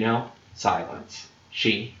 you know? Silence.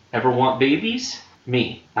 She. Ever want babies?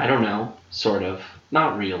 Me. I don't know. Sort of.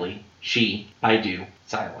 Not really. She. I do.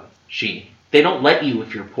 Silence. She. They don't let you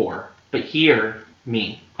if you're poor. But here.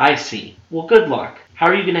 Me. I see. Well, good luck. How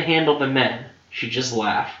are you going to handle the men? She just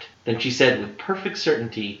laughed. Then she said with perfect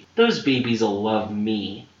certainty, those babies'll love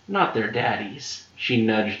me, not their daddies. She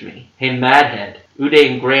nudged me. Hey, Madhead,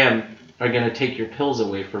 Uday and Graham are going to take your pills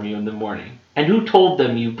away from you in the morning. And who told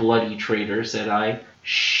them, you bloody traitor, said I.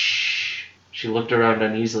 Shh. She looked around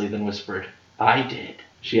uneasily, then whispered, I did.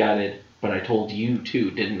 She added, but I told you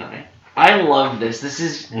too, didn't I? I love this. This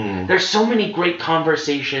is there's so many great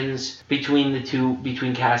conversations between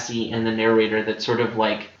Cassie and the narrator that sort of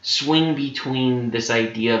like swing between this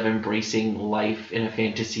idea of embracing life in a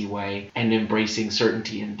fantasy way and embracing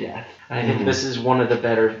certainty in death. And I think this is one of the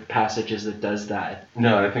better passages that does that.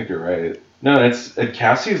 No, I think you're right. No,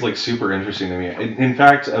 Cassie is like super interesting to me. In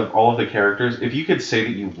fact, of all of the characters, if you could say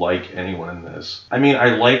that you like anyone in this, I mean,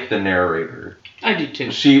 I like the narrator. I do too.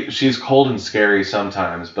 She's cold and scary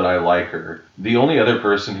sometimes, but I like her. The only other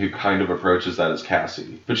person who kind of approaches that is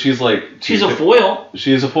Cassie. But she's like... She's a foil.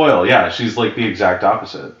 She's a foil, yeah. She's like the exact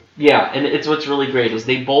opposite. Yeah, and it's what's really great is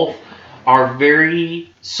they both are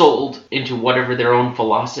very sold into whatever their own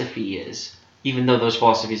philosophy is, even though those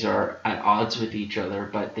philosophies are at odds with each other,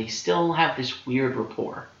 but they still have this weird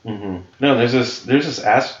rapport. No, there's this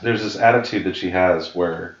attitude that she has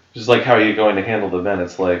where... Just like how you're going to handle the men,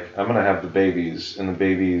 it's like, I'm going to have the babies, and the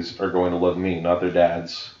babies are going to love me, not their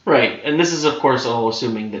dads. Right, and this is, of course, all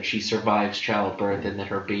assuming that she survives childbirth and that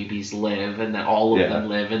her babies live, and that all of them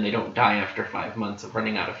live, and they don't die after 5 months of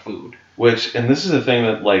running out of food. And this is the thing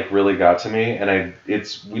that, like, really got to me, and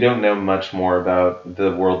we don't know much more about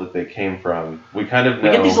the world that they came from. We kind of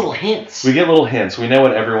know... We get these little hints. We get little hints. We know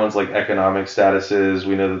what everyone's, like, economic status is.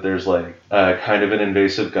 We know that there's, like, kind of an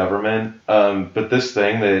invasive government. But this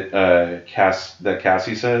thing that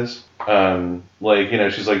Cassie says... like, you know,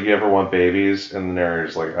 she's like, you ever want babies? And the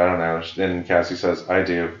narrator's like, I don't know. And Cassie says, I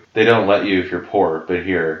do. They don't let you if you're poor, but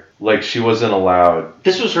here. Like, she wasn't allowed.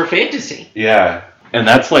 This was her fantasy. Yeah. And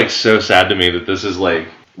that's, like, so sad to me that this is, like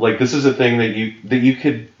this is a thing that you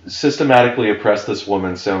could systematically oppress this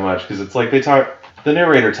woman so much. Because it's like the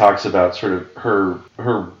narrator talks about sort of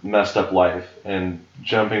her messed up life and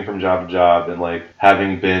jumping from job to job and like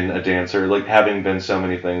having been a dancer, like having been so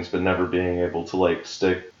many things but never being able to like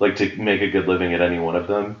stick, like to make a good living at any one of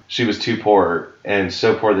them. She was too poor, and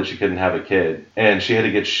so poor that she couldn't have a kid, and she had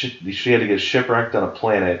to get shipwrecked on a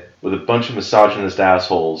planet with a bunch of misogynist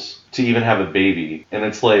assholes to even have a baby. And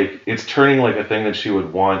it's like, it's turning like a thing that she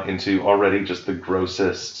would want into already just the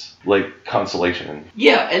grossest like consolation.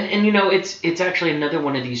 Yeah, and you know, it's actually another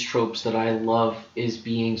one of these tropes that I love is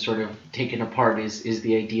being sort of taken apart is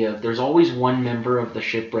the idea of there's always one member of the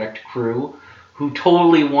shipwrecked crew who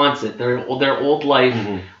totally wants it. Their old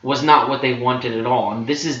life was not what they wanted at all, and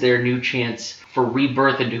this is their new chance for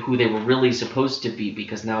rebirth into who they were really supposed to be,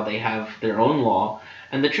 because now they have their own law.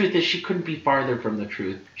 And the truth is, she couldn't be farther from the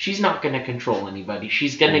truth. She's not going to control anybody.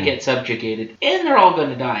 She's going to get subjugated, and they're all going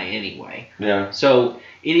to die anyway. Yeah. So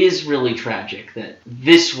it is really tragic that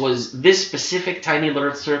this specific tiny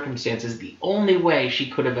little circumstance is the only way she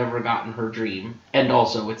could have ever gotten her dream, and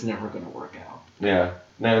also it's never going to work out. Yeah.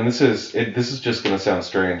 No, and this is just gonna sound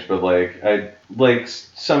strange, but like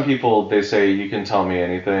some people, they say you can tell me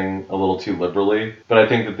anything a little too liberally, but I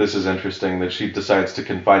think that this is interesting that she decides to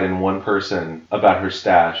confide in one person about her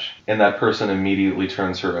stash, and that person immediately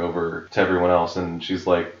turns her over to everyone else, and she's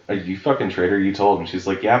like, "Are you fucking traitor? You told." And she's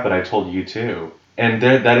like, "Yeah, but I told you too." And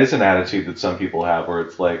that is an attitude that some people have, where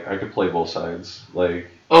it's like, I could play both sides, like.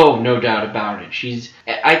 Oh, no doubt about it.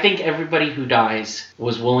 I think everybody who dies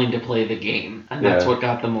was willing to play the game, and that's what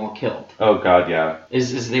got them all killed. Oh God, yeah.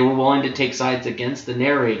 Is they were willing to take sides against the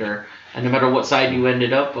narrator, and no matter what side you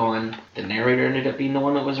ended up on, the narrator ended up being the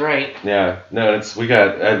one that was right. Yeah, no,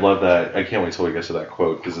 I love that. I can't wait till we get to that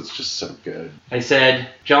quote, because it's just so good. I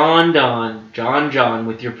said, John Donne, John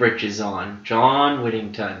with your breeches on, John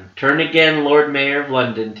Whittington, turn again, Lord Mayor of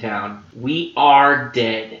London town. We are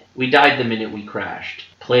dead. We died the minute we crashed.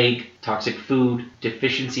 Plague, toxic food,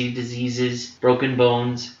 deficiency diseases, broken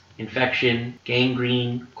bones, infection,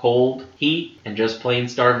 gangrene, cold, heat, and just plain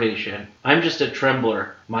starvation. I'm just a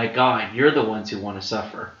trembler. My God, you're the ones who want to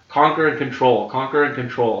suffer. Conquer and control, conquer and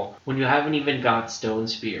control. When you haven't even got stone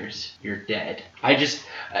spears, you're dead.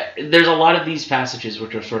 There's a lot of these passages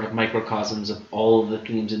which are sort of microcosms of all of the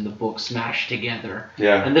themes in the book smashed together.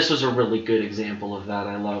 Yeah. And this was a really good example of that,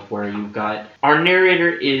 I love, where you've got our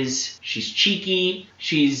narrator she's cheeky,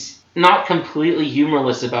 she's not completely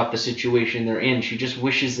humorless about the situation they're in, she just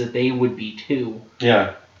wishes that they would be too.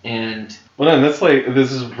 Yeah. And... Well, no,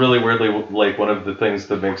 this is really weirdly, like, one of the things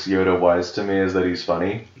that makes Yoda wise to me is that he's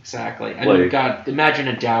funny. Exactly. I mean, God, imagine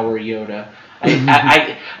a dour Yoda.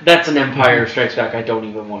 That's an Empire Strikes Back I don't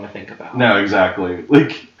even want to think about. No, exactly.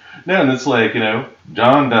 Like, no, and it's like, you know,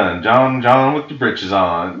 John Donne, John with the britches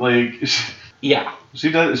on. Like, yeah. She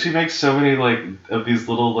makes so many, like, of these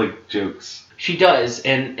little, like, jokes. She does,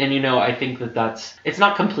 and you know, I think it's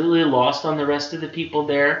not completely lost on the rest of the people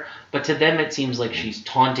there, but to them it seems like she's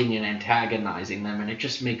taunting and antagonizing them, and it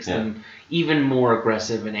just makes them even more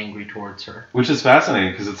aggressive and angry towards her. Which is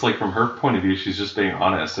fascinating, because it's like, from her point of view, she's just being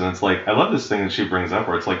honest, and it's like, I love this thing that she brings up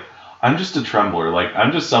where it's like, I'm just a trembler. Like,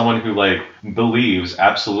 I'm just someone who, like, believes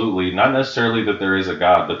absolutely, not necessarily that there is a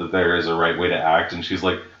God, but that there is a right way to act. And she's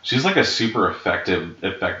like a super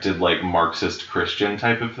affected, like, Marxist Christian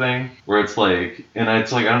type of thing, where it's like, and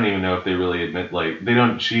it's like, I don't even know if they really admit,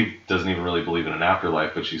 like, she doesn't even really believe in an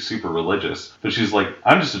afterlife, but she's super religious. But she's like,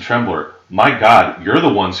 I'm just a trembler. My God, you're the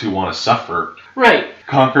ones who want to suffer. Right.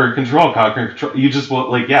 Conquer and control. You just want,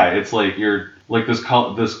 like, yeah, it's like, you're, like, this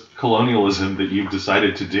colonialism that you've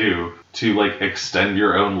decided to do to, like, extend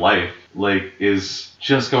your own life, like, is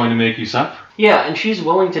just going to make you suffer. Yeah, and she's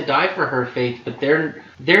willing to die for her faith, but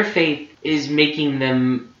their faith is making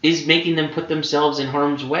them put themselves in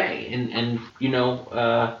harm's way and you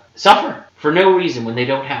know, suffer for no reason when they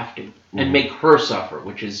don't have to, and make her suffer,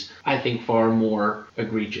 which is, I think, far more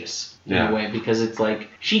egregious in a way, because it's like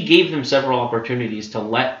she gave them several opportunities to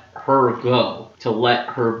let her go, to let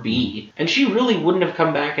her be, and she really wouldn't have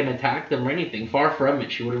come back and attacked them or anything. Far from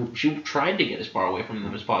it. She tried to get as far away from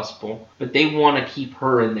them as possible, but they want to keep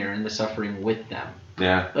her in there in the suffering with them.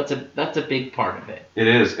 Yeah. That's a big part of it. It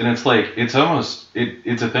is, and it's like, it's almost,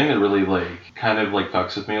 it's a thing that really, like, kind of, like,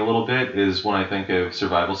 fucks with me a little bit, is when I think of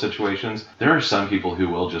survival situations, there are some people who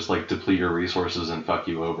will just, like, deplete your resources and fuck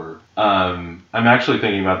you over. I'm actually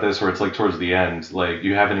thinking about this, where it's like, towards the end, like,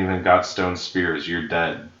 you haven't even got stone spears, you're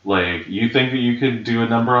dead. Like, you think that you could do a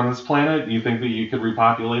number on this planet? You think that you could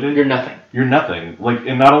repopulate it? You're nothing. You're nothing. Like,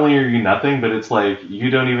 and not only are you nothing, but it's like, you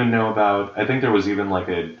don't even know about, I think there was even like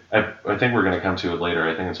I think we're going to come to it later,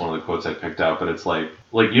 I think it's one of the quotes I picked out, but it's like,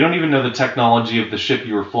 you don't even know the technology of the ship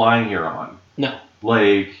you were flying here on. No.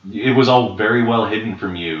 Like, it was all very well hidden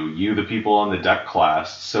from you, the people on the deck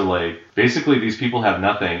class. So, like, basically these people have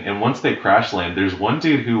nothing. And once they crash land, there's one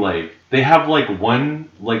dude who, like, they have, like, one,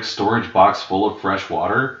 like, storage box full of fresh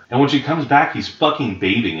water. And when she comes back, he's fucking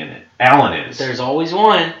bathing in it. Alan is. There's always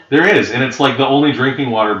one. There is. And it's like the only drinking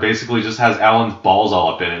water basically just has Alan's balls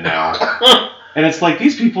all up in it now. And it's like,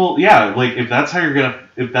 these people, yeah, like, if that's how you're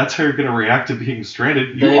gonna react to being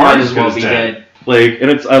stranded, you are as well be dead. Like, and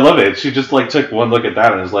I love it. She just, like, took one look at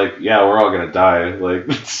that and was like, yeah, we're all gonna die. Like,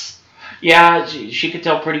 yeah, she could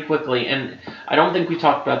tell pretty quickly. And I don't think we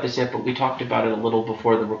talked about this yet, but we talked about it a little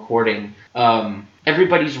before the recording.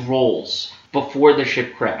 Everybody's roles before the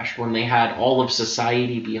ship crashed, when they had all of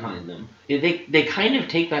society behind them. They kind of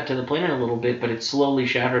take that to the planet a little bit, but it's slowly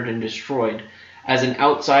shattered and destroyed. As an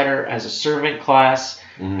outsider, as a servant class,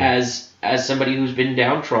 as somebody who's been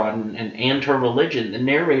downtrodden, and her religion, the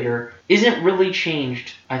narrator isn't really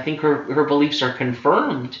changed. I think her beliefs are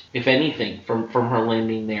confirmed, if anything, from her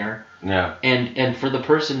landing there. Yeah. And for the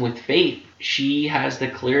person with faith, she has the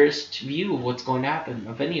clearest view of what's going to happen,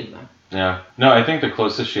 of any of them. Yeah. No, I think the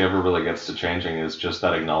closest she ever really gets to changing is just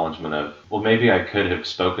that acknowledgement of, well, maybe I could have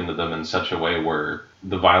spoken to them in such a way where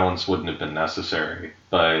the violence wouldn't have been necessary,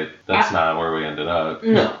 but that's not where we ended up.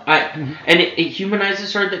 No, and it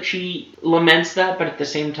humanizes her that she laments that, but at the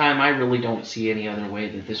same time, I really don't see any other way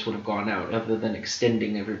that this would have gone out other than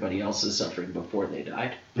extending everybody else's suffering before they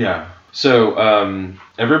died. Yeah. So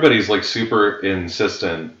everybody's like super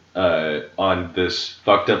insistent on this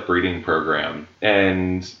fucked up breeding program,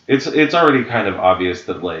 and it's already kind of obvious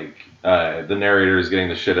that like the narrator is getting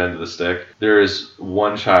the shit end of the stick. There is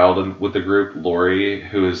one child with the group, Lori,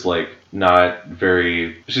 who is like she's not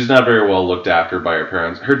very well looked after by her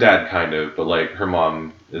parents. Her dad kind of, but like her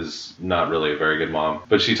mom is not really a very good mom.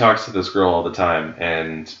 But she talks to this girl all the time,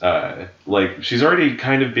 and like she's already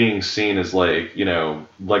kind of being seen as like, you know,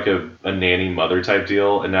 like a nanny mother type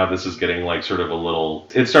deal, and now this is getting like sort of a little,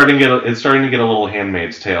 it's starting to get a little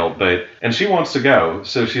Handmaid's Tale, and she wants to go,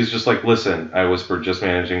 so she's just like, listen, I whisper, just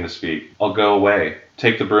managing to speak, I'll go away.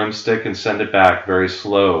 Take the broomstick and send it back very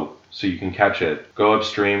slow, so you can catch it. Go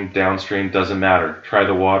upstream, downstream, doesn't matter. Try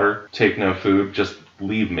the water, take no food, just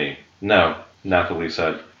leave me. No, Nathalie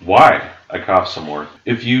said. Why? I coughed some more.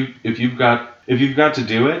 If you've got to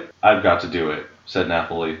do it, I've got to do it, said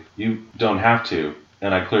Nathalie. You don't have to.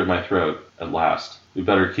 And I cleared my throat, at last. We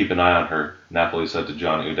better keep an eye on her, Nathalie said to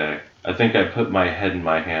John Uday. I think I put my head in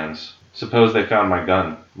my hands. Suppose they found my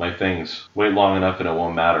gun, my things. Wait long enough and it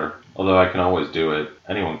won't matter. Although I can always do it.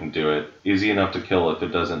 Anyone can do it. Easy enough to kill if it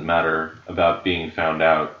doesn't matter about being found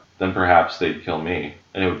out. Then perhaps they'd kill me,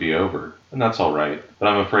 and it would be over. And that's all right. But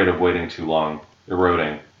I'm afraid of waiting too long.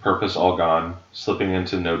 Eroding. Purpose all gone. Slipping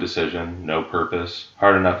into no decision, no purpose.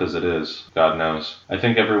 Hard enough as it is, God knows. I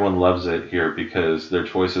think everyone loves it here because their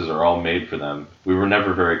choices are all made for them. We were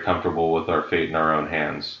never very comfortable with our fate in our own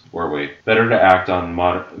hands, were we? Better to act on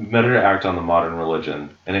the modern religion,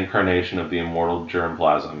 an incarnation of the immortal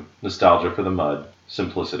germplasm, nostalgia for the mud,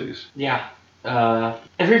 simplicities. Yeah.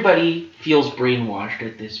 Everybody feels brainwashed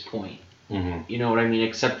at this point. Mm-hmm. You know what I mean?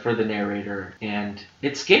 Except for the narrator, and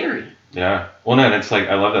it's scary. Yeah. Well, no, and it's like,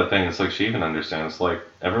 I love that thing. It's like she even understands, like,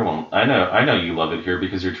 everyone, I know you love it here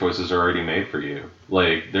because your choices are already made for you.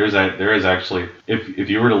 Like, there is actually, if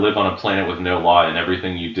you were to live on a planet with no law and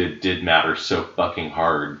everything you did matter so fucking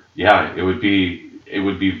hard, yeah, it would be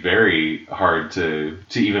very hard to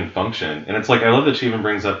even function. And it's like, I love that she even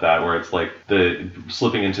brings up that, where it's like the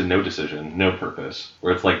slipping into no decision, no purpose,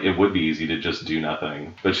 where it's like, it would be easy to just do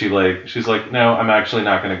nothing. But she's like, no, I'm actually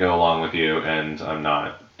not going to go along with you, and I'm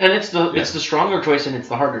not. And it's the stronger choice, and it's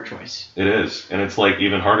the harder choice. It is. And it's like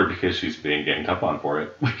even harder because she's being ganged up on for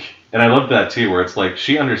it. And I love that too, where it's like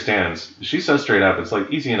she understands. She says straight up, it's like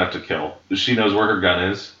easy enough to kill. She knows where her gun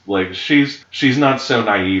is. Like she's not so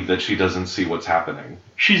naive that she doesn't see what's happening.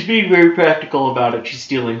 She's being very practical about it. She's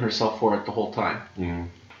steeling herself for it the whole time. Mm.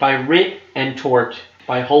 By writ and tort,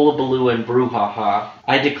 by hullabaloo and brouhaha,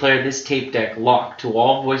 I declare this tape deck locked to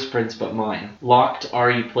all voice prints but mine. Locked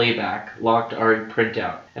RE playback, locked RE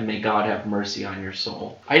printout, and may God have mercy on your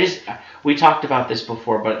soul. We talked about this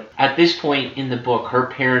before, but at this point in the book, her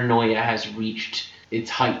paranoia has reached its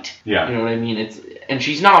height. Yeah. You know what I mean? And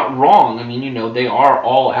she's not wrong. I mean, you know, they are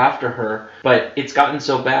all after her, but it's gotten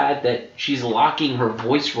so bad that she's locking her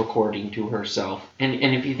voice recording to herself. And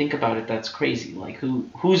if you think about it, that's crazy. Like,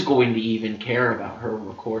 who's going to even care about her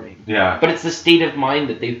recording? Yeah. But it's the state of mind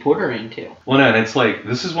that they put her into. Well, no, and it's like,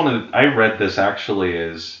 this is I read this actually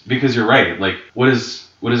as, because you're right, like, what is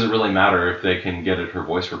what does it really matter if they can get at her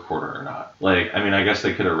voice recorder or not? Like, I mean, I guess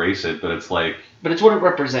they could erase it, but it's like... But it's what it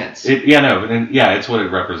represents. It's what it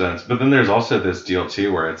represents. But then there's also this deal,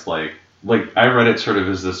 too, where it's like, I read it sort of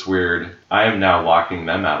as this weird, I am now locking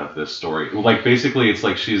them out of this story. Like, basically, it's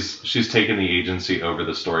like she's taken the agency over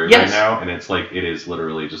the story right now, and it's like, it is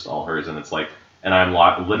literally just all hers, and it's like, and I'm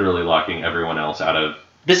literally locking everyone else out of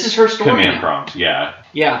this is her story command now. prompt, yeah.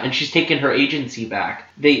 Yeah, and she's taken her agency back.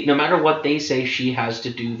 No matter what they say she has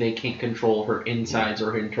to do, they can't control her insides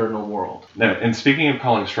or her internal world. No, and speaking of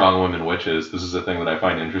calling strong women witches, this is a thing that I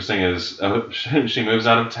find interesting, is she moves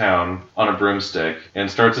out of town on a broomstick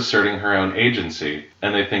and starts asserting her own agency,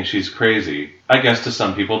 and they think she's crazy. I guess to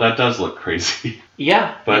some people that does look crazy.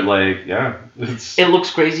 Yeah. But it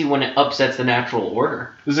looks crazy when it upsets the natural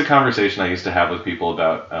order. This is a conversation I used to have with people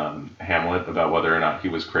about Hamlet, about whether or not he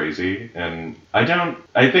was crazy, and I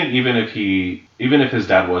think even if his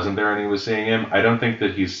dad wasn't there and he was seeing him, I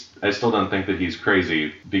still don't think that he's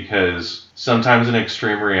crazy, because sometimes an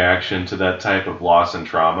extreme reaction to that type of loss and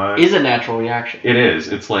trauma is a natural reaction. It is.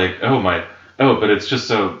 It's like, but it's just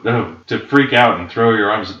to freak out and throw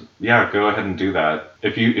your arms. Yeah, go ahead and do that.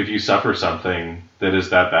 If you suffer something that is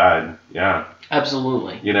that bad, yeah.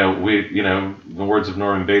 Absolutely. In the words of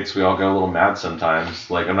Norman Bates, we all go a little mad sometimes.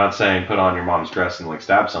 Like, I'm not saying put on your mom's dress and like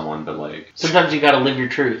stab someone, but like sometimes you gotta live your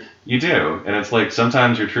truth. You do, and it's like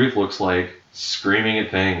sometimes your truth looks like screaming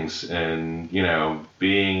at things and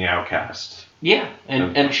being outcast. Yeah,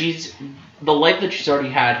 and she's the life that she's already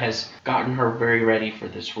had has gotten her very ready for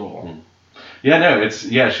this role. Yeah, no,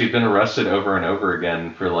 she'd been arrested over and over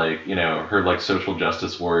again for her social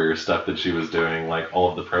justice warrior stuff that she was doing, like all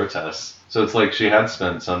of the protests. So it's like she had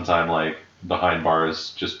spent some time behind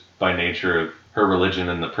bars just by nature of her religion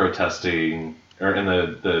and the protesting or in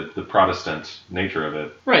the Protestant nature of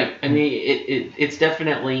it. Right. I mean, it's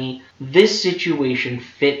definitely, this situation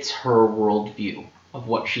fits her worldview of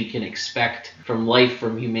what she can expect from life,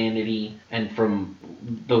 from humanity, and from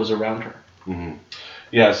those around her. Mm-hmm.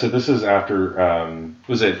 Yeah, so this is after,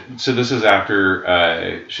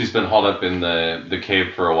 she's been hauled up in the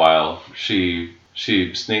cave for a while. She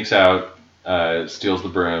sneaks out, steals the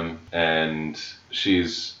broom, and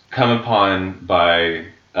she's come upon by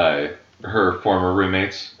her former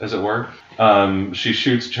roommates, as it were. She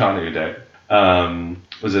shoots John Uday. And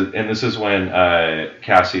this is when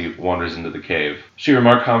Cassie wanders into the cave. She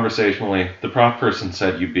remarked conversationally, "The prof person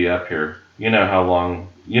said you'd be up here.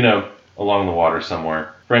 Along the water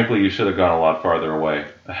somewhere. Frankly, you should have gone a lot farther away.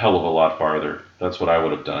 A hell of a lot farther. That's what I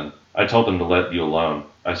would have done. I told them to let you alone."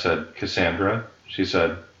 I said, "Cassandra?" She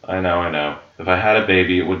said, I know. If I had a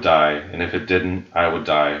baby, it would die, and if it didn't, I would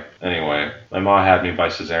die. Anyway, my ma had me by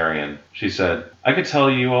cesarean. She said, "I could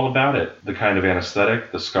tell you all about it. The kind of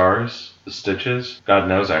anesthetic, the scars, the stitches. God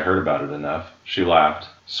knows I heard about it enough." She laughed.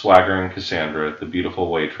 Swaggering Cassandra, the beautiful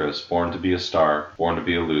waitress, born to be a star, born to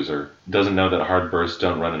be a loser, doesn't know that hard bursts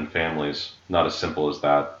don't run in families. Not as simple as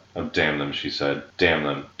that. "Oh, damn them," she said. "Damn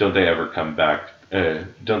them. Don't they ever come back?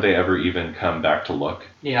 Don't they ever even come back to look?"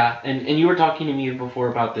 Yeah, and you were talking to me before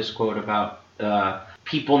about this quote about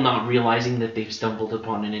people not realizing that they've stumbled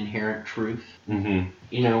upon an inherent truth. Mm-hmm.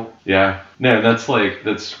 Yeah. No, that's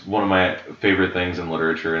one of my favorite things in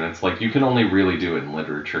literature, and it's like you can only really do it in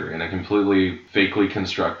literature. In a completely fakely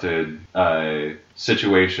constructed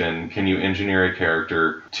situation, can you engineer a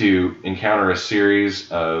character to encounter a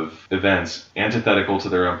series of events antithetical to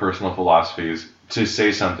their own personal philosophies, to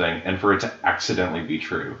say something, and for it to accidentally be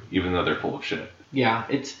true, even though they're full of shit. Yeah,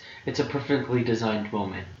 it's a perfectly designed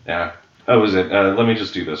moment. Yeah. Oh, is it? Let me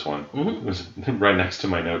just do this one. Mm-hmm. It was right next to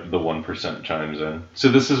my note. The 1% chimes in. So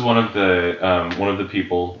this is one of the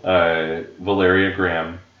people, Valeria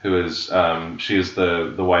Graham, who is she is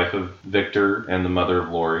the wife of Victor and the mother of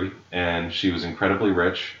Lori, and she was incredibly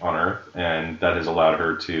rich on Earth, and that has allowed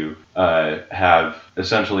her to have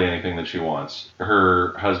essentially anything that she wants.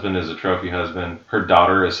 Her husband is a trophy husband. Her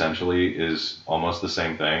daughter essentially is almost the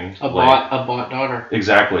same thing. A bought daughter.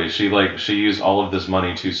 Exactly. She used all of this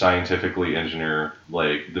money to scientifically engineer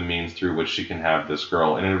the means through which she can have this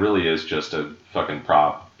girl, and it really is just a fucking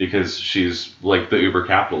prop. Because she's the uber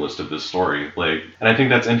capitalist of this story, and I think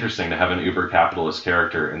that's interesting to have an uber capitalist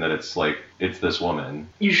character, and that it's this woman.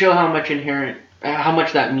 You show how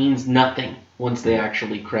much that means nothing once they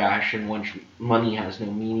actually crash, and once money has no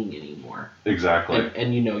meaning anymore. Exactly.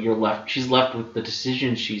 And she's left with the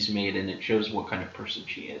decisions she's made, and it shows what kind of person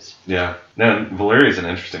she is. Yeah. No, and Valeria's an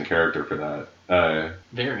interesting character for that.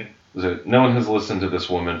 Very. No one has listened to this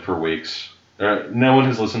woman for weeks.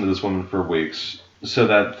 So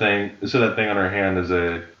that thing on her hand is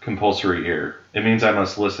a compulsory ear. It means I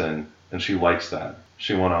must listen, and she likes that.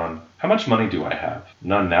 She went on. How much money do I have?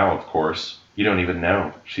 None now, of course. You don't even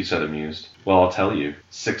know, she said, amused. Well, I'll tell you.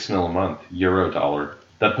 6 mil a month, euro dollar.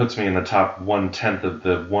 That puts me in the top 1/10 of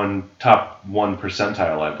the top 1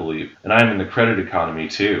 percentile, I believe. And I'm in the credit economy,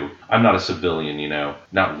 too. I'm not a civilian, you know,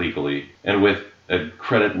 not legally. And with a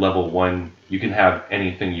credit level 1, you can have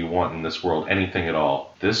anything you want in this world, anything at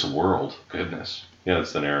all. This world? Goodness. Yeah,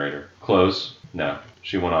 that's the narrator. Clothes? No.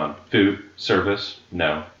 She went on. Food? Service?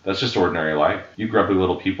 No. That's just ordinary life. You grubby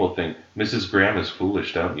little people think Mrs. Graham is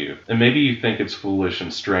foolish, don't you? And maybe you think it's foolish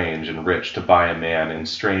and strange and rich to buy a man, and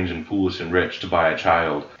strange and foolish and rich to buy a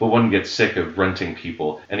child. But one gets sick of renting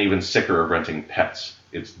people, and even sicker of renting pets.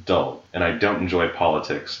 It's dull, and I don't enjoy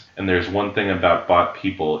politics. And there's one thing about bought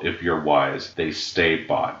people, if you're wise, they stay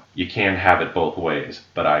bought. You can't have it both ways,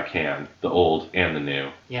 but I can. The old and the new.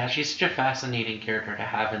 Yeah, she's such a fascinating character to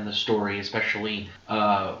have in the story, especially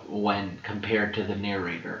when compared to the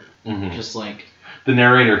narrator. Mm-hmm. Just like... The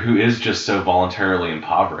narrator who is just so voluntarily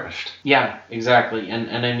impoverished. Yeah, exactly.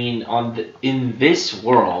 And I mean, in this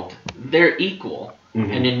world, they're equal.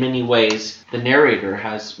 Mm-hmm. And in many ways, the narrator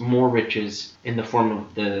has more riches in the form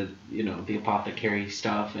of the apothecary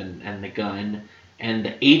stuff and the gun and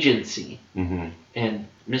the agency. Mm-hmm. And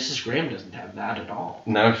Mrs. Graham doesn't have that at all.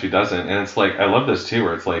 No, she doesn't. And it's like, I love this too,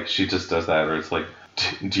 where it's like, she just does that, or it's like,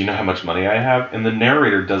 do you know how much money I have? And the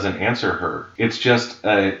narrator doesn't answer her. It's just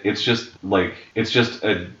outside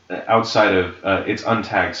of, it's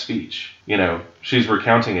untagged speech. You know, she's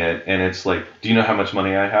recounting it, and it's like, do you know how much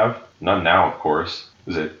money I have? None now, of course.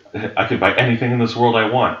 Is it, I could buy anything in this world I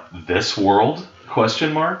want. This world?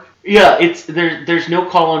 Question mark? Yeah, there's no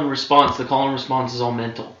call and response. The call and response is all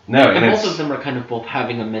mental. No, and both of them are kind of both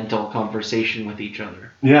having a mental conversation with each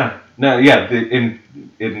other. Yeah. No, yeah,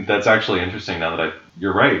 and that's actually interesting now that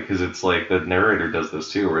you're right, because it's like the narrator does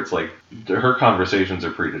this too, where it's like her conversations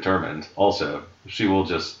are predetermined also. She will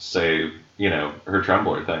just say, you know, her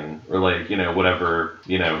trembler thing, or like, you know, whatever,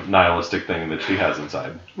 you know, nihilistic thing that she has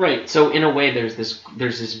inside. Right. So in a way, there's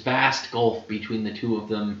this vast gulf between the two of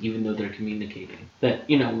them, even though they're communicating. That,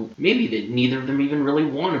 you know, maybe that neither of them even really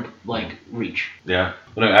want to like reach. Yeah.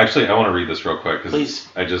 Well, no, actually, I want to read this real quick Please.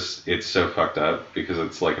 because it's so fucked up because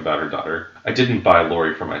it's like about her daughter. I didn't buy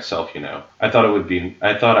Lori for myself, you know. I thought I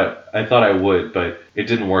would, but it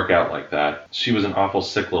didn't work out like that. She was an awful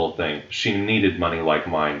sick little thing. She needed money like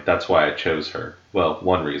mine. That's why I chose her. Well,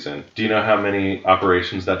 one reason. Do you know how many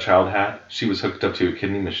operations that child had? She was hooked up to a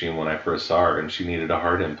kidney machine when I first saw her, and she needed a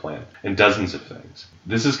heart implant. And dozens of things.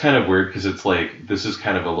 This is kind of weird because it's like, this is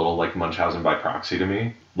kind of a little like Munchausen by proxy to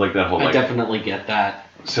me. Like that whole like... I definitely get that.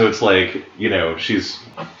 So it's like, you know, she's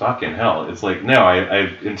fucking hell. It's like, no,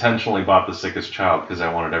 I intentionally bought the sickest child because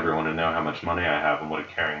I wanted everyone to know how much money I have and what a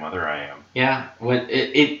caring mother I am. Yeah,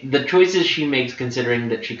 the choices she makes, considering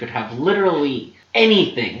that she could have literally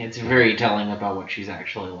anything, it's very telling about what she's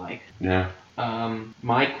actually like. Yeah.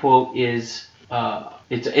 My quote is,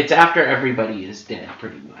 it's after everybody is dead,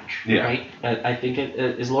 pretty much. Yeah. Right? I think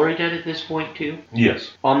is Lori dead at this point too?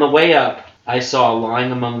 Yes. On the way up, I saw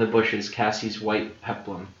lying among the bushes Cassie's white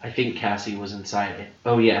peplum. I think Cassie was inside it.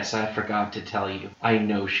 Oh yes, I forgot to tell you. I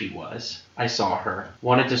know she was. I saw her.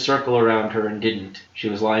 Wanted to circle around her and didn't. She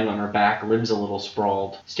was lying on her back, limbs a little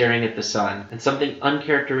sprawled, staring at the sun, and something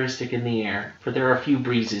uncharacteristic in the air, for there are few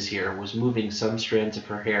breezes here, was moving some strands of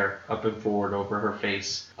her hair up and forward over her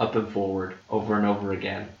face, up and forward, over and over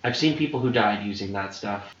again. I've seen people who died using that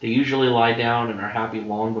stuff. They usually lie down and are happy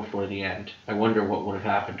long before the end. I wonder what would have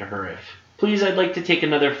happened to her if... Please, I'd like to take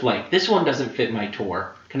another flight. This one doesn't fit my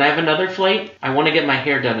tour. Can I have another flight? I want to get my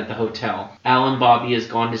hair done at the hotel. Alan Bobby has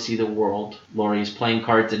gone to see the world. Lori is playing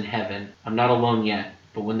cards in heaven. I'm not alone yet.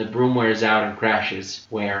 But when the broom wears out and crashes,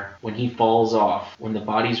 when he falls off, when the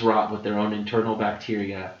bodies rot with their own internal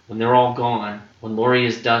bacteria, when they're all gone, when Lori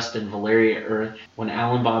is dust and Valeria earth, when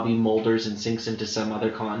Alan Bobby molders and sinks into some other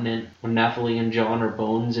continent, when Nathalie and John are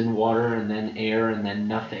bones in water and then air and then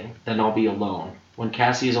nothing, then I'll be alone. When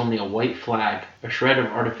Cassie is only a white flag, a shred of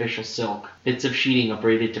artificial silk, bits of sheeting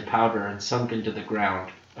abraded to powder and sunk into the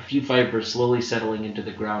ground, a few fibers slowly settling into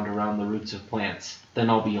the ground around the roots of plants, then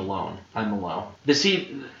I'll be alone. I'm alone.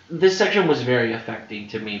 This section was very affecting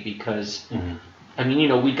to me because, I mean, you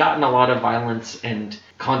know, we'd gotten a lot of violence and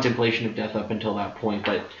contemplation of death up until that point,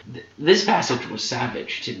 but this passage was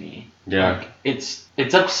savage to me. Yeah. Like,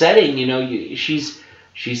 it's upsetting, you know,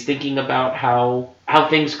 she's thinking about how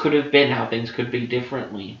things could have been, how things could be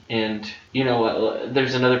differently. And, you know,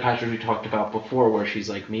 there's another passage we talked about before where she's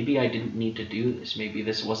like, maybe I didn't need to do this. Maybe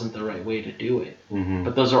this wasn't the right way to do it. Mm-hmm.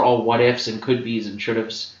 But those are all what ifs and could be's and should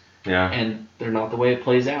have's. Yeah. And they're not the way it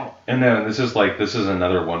plays out. And then this is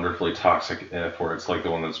another wonderfully toxic if, where it's like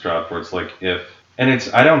the one that's dropped, where it's like if And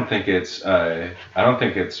I don't think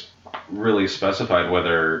it's really specified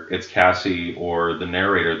whether it's Cassie or the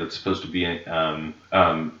narrator that's supposed to be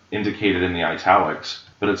indicated in the italics.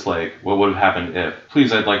 But it's like, what would have happened if?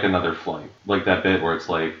 Please, I'd like another flight. Like that bit where it's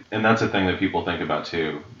like, and that's a thing that people think about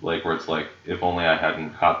too. Like where it's like, if only I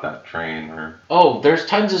hadn't caught that train or. Oh, there's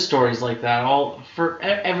tons of stories like that.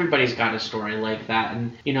 Everybody's got a story like that,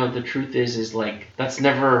 and the truth is like that's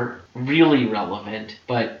never really relevant.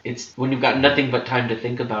 But it's when you've got nothing but time to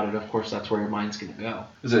think about it. Of course, that's where your mind's gonna go.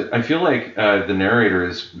 I feel like the narrator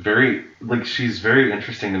is she's very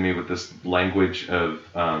interesting to me with this language of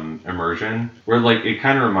immersion, where like it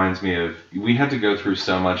kind of reminds me of we had to go through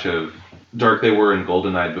so much of Dark They Were and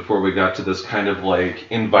Goldeneye before we got to this kind of like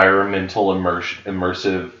environmental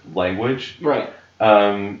immersive language. Right.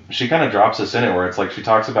 She kind of drops us in it where it's like she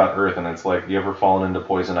talks about Earth and it's like, you ever fallen into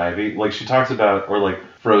poison ivy? Like she talks about, or like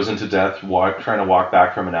frozen to death trying to walk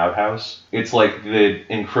back from an outhouse. It's like the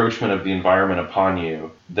encroachment of the environment upon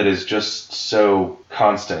you that is just so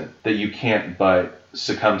constant that you can't but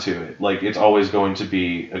succumb to it. Like it's always going to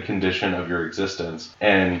be a condition of your existence.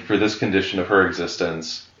 And for this condition of her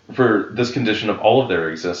existence, for this condition of all of their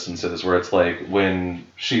existences, where it's like when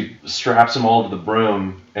she straps them all to the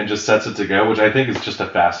broom and just sets it to go, which I think is just a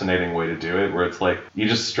fascinating way to do it, where it's like you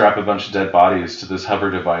just strap a bunch of dead bodies to this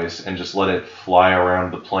hover device and just let it fly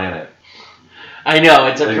around the planet. I know,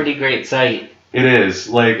 it's a pretty great sight. It is,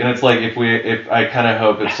 like, and it's like if I kind of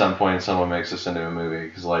hope at some point someone makes this into a movie,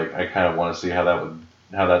 because like I kind of want to see how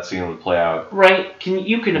that scene would play out. Right.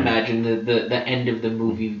 You can imagine the end of the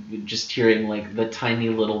movie just hearing like the tiny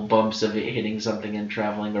little bumps of it hitting something and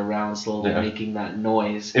traveling around slowly, making that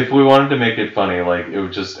noise. If we wanted to make it funny, like it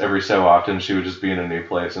would just every so often she would just be in a new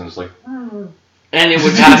place and just like and it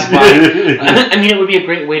would pass by. I mean, it would be a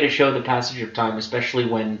great way to show the passage of time, especially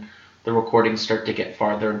when the recordings start to get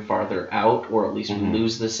farther and farther out, or at least we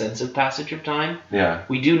lose the sense of passage of time. Yeah.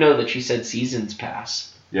 We do know that she said seasons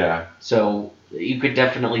pass. Yeah. So you could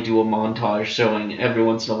definitely do a montage showing every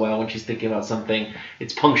once in a while when she's thinking about something,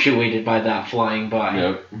 it's punctuated by that flying by.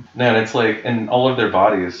 Yep. No, and it's like, and all of their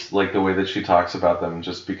bodies, like the way that she talks about them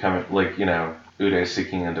just becoming, like, Uday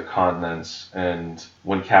seeking into continence, and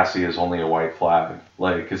when Cassie is only a white flag,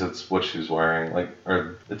 like, because it's what she's wearing, like,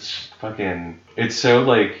 or it's fucking, it's so,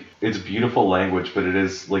 like, it's beautiful language, but it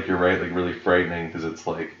is, like, you're right, like, really frightening, because it's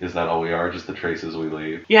like, is that all we are? Just the traces we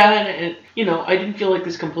leave? Yeah, and I didn't feel like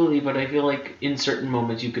this completely, but I feel like in certain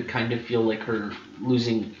moments you could kind of feel like her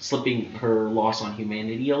slipping her loss on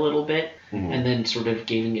humanity a little bit, and then sort of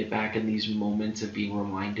gaining it back in these moments of being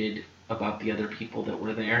reminded about the other people that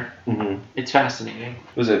were there. It's fascinating.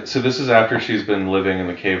 So this is after she's been living in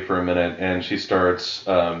the cave for a minute, and she starts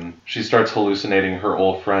hallucinating her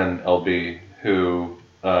old friend LB, who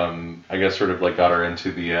I guess sort of like got her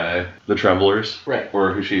into the Tremblers, right?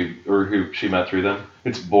 Or who she met through them.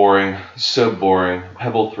 It's boring, so boring.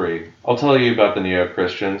 Pebble 3. I'll tell you about the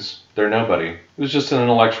Neo-Christians. They're nobody. It was just an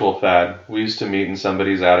intellectual fad. We used to meet in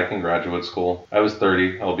somebody's attic in graduate school. I was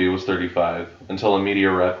 30, LB was 35, until a media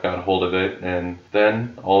rep got hold of it, and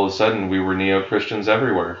then all of a sudden we were Neo-Christians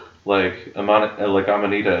everywhere, like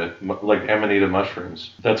Amanita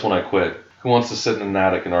mushrooms. That's when I quit. Who wants to sit in an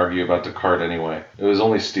attic and argue about Descartes anyway? It was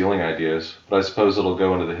only stealing ideas, but I suppose it'll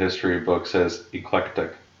go into the history books as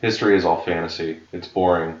eclectic. History is all fantasy. It's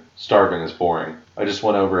boring. Starving is boring. I just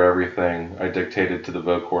went over everything I dictated to the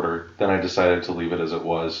vocoder, then I decided to leave it as it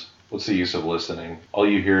was. What's the use of listening? All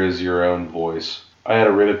you hear is your own voice. I had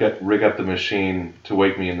to rig up the machine to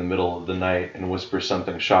wake me in the middle of the night and whisper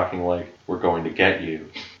something shocking like, "We're going to get you."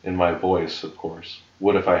 In my voice, of course.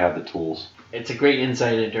 What if I had the tools? It's a great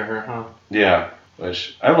insight into her, huh? Yeah.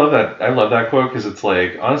 Which, I love that quote, because it's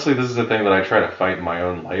like, honestly, this is the thing that I try to fight in my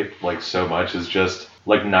own life, like, so much, is just,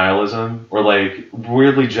 like, nihilism, or, like,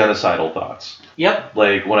 weirdly genocidal thoughts. Yep.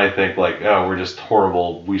 Like, when I think, like, oh, we're just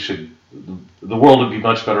horrible, the world would be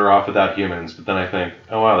much better off without humans, but then I think,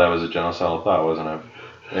 oh wow, that was a genocidal thought, wasn't it?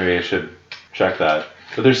 Maybe I should check that.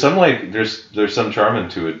 But there's some, like, there's some charm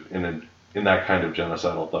into it, in that kind of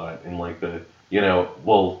genocidal thought, in, like, the,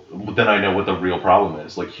 well, then I know what the real problem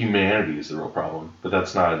is. Like, humanity is the real problem, but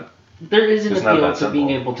that's not. There is an appeal to being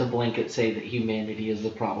able to blanket say that humanity is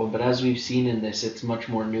the problem, but as we've seen in this, it's much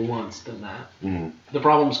more nuanced than that. The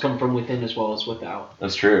problems come from within as well as without.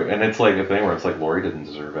 That's true, and it's like a thing where it's like Laurie didn't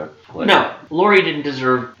deserve it. Like, no, Laurie didn't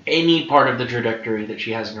deserve any part of the trajectory that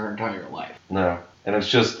she has in her entire life. No, And it's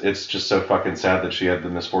just so fucking sad that she had the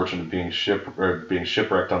misfortune of being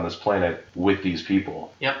shipwrecked on this planet with these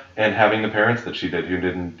people. Yep. And having the parents that she did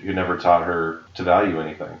who never taught her to value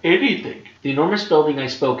anything. Anything. The enormous building I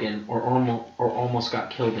spoke in, or almost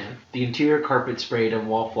got killed in, the interior carpet sprayed and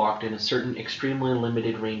wall flocked in a certain extremely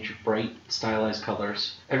limited range of bright, stylized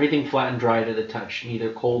colors. Everything flat and dry to the touch,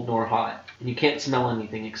 neither cold nor hot, and you can't smell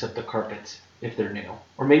anything except the carpets, if they're new.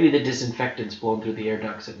 Or maybe the disinfectants blown through the air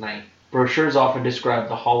ducts at night. Brochures often describe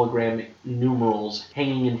the hologram numerals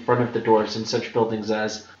hanging in front of the doors in such buildings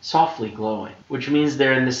as softly glowing, which means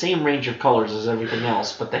they're in the same range of colors as everything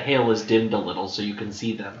else, but the hail is dimmed a little so you can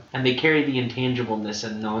see them, and they carry the intangibleness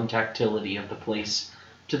and non-tactility of the place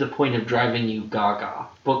to the point of driving you gaga.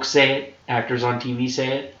 Books say it, actors on TV say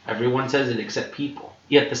it, everyone says it except people.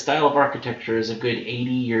 Yet the style of architecture is a good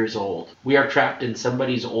 80 years old. We are trapped in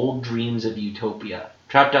somebody's old dreams of utopia.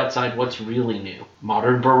 Trapped outside what's really new.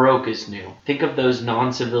 Modern Baroque is new. Think of those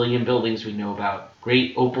non-civilian buildings we know about.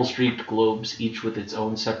 Great opal-streaked globes, each with its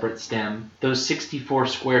own separate stem. Those 64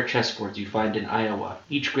 square chessboards you find in Iowa,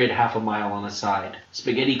 each grid half a mile on a side.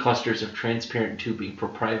 Spaghetti clusters of transparent tubing for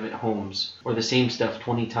private homes, or the same stuff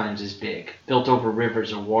 20 times as big. Built over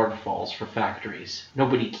rivers or waterfalls for factories.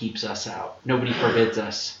 Nobody keeps us out. Nobody forbids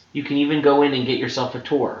us. You can even go in and get yourself a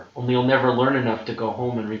tour, only you'll never learn enough to go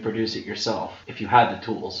home and reproduce it yourself, if you had the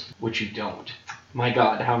tools, which you don't. My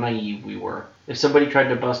God, how naive we were. If somebody tried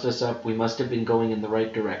to bust us up, we must have been going in the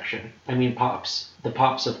right direction. I mean Pops. The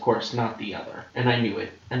Pops, of course, not the other. And I knew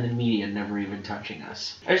it. And the media never even touching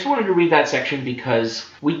us. I just wanted to read that section because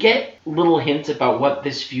we get little hints about what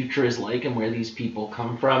this future is like and where these people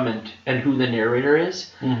come from and who the narrator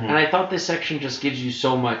is. Mm-hmm. And I thought this section just gives you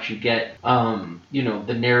so much. You get,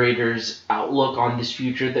 the narrator's outlook on this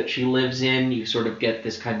future that she lives in. You sort of get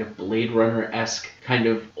this kind of Blade Runner-esque kind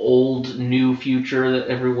of old, new future that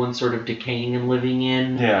everyone's sort of decaying and living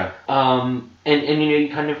in. Yeah. And you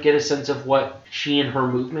kind of get a sense of what she and her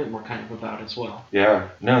movement were kind of about as well. Yeah.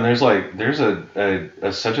 No, and there's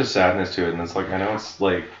a such a sadness to it, and it's like I know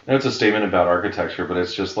it's a statement about architecture, but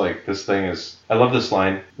it's just like this thing is. I love this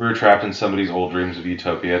line. We were trapped in somebody's old dreams of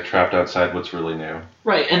utopia, trapped outside what's really new.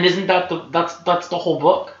 Right, and isn't that that's the whole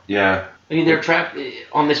book? Yeah. I mean, they're trapped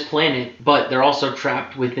on this planet, but they're also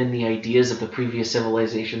trapped within the ideas of the previous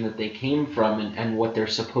civilization that they came from and what they're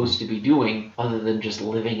supposed to be doing other than just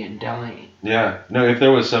living and dying. Yeah. No, if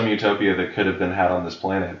there was some utopia that could have been had on this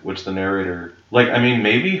planet, which the narrator...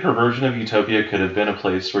 maybe her version of utopia could have been a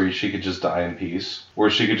place where she could just die in peace, where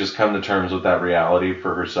she could just come to terms with that reality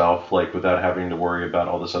for herself, without having to worry about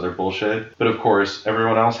all this other bullshit. But of course,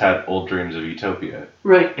 everyone else had old dreams of utopia.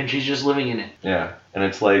 Right, and she's just living in it. Yeah. And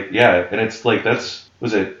it's that's...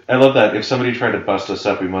 Was it? I love that. If somebody tried to bust us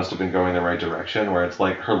up, we must have been going the right direction. Where it's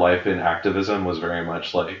like her life in activism was very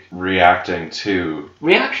much like reacting to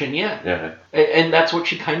reaction. Yeah. Yeah. And that's what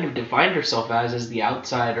she kind of defined herself as the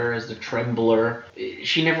outsider, as the trembler.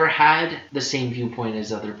 She never had the same viewpoint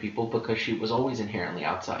as other people because she was always inherently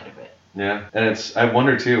outside of it. Yeah, and I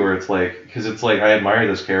wonder too, where it's like, because it's like I admire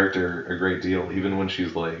this character a great deal, even when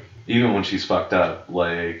she's fucked up.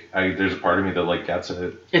 There's a part of me that gets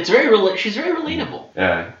it. It's she's very relatable.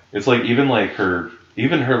 Yeah, it's like even her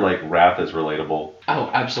wrath is relatable.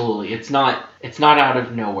 Oh, absolutely. It's not out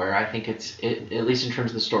of nowhere. I think at least in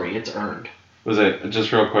terms of the story, it's earned. Was it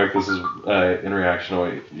just real quick? This is in reaction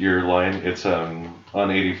to your line. It's on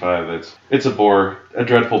 85. It's a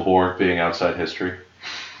dreadful bore being outside history.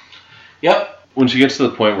 Yep. When she gets to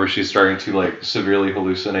the point where she's starting to severely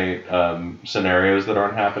hallucinate scenarios that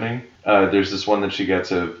aren't happening, there's this one that she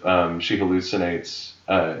gets of she hallucinates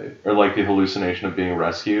the hallucination of being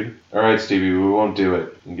rescued. All right, Stevie, we won't do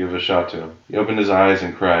it. And give a shot to him. He opened his eyes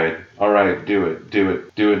and cried, "All right, do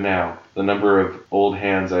it now." The number of old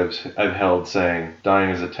hands I've held saying,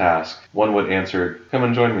 "Dying is a task." One wit answered, "Come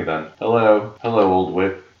and join me then." Hello, old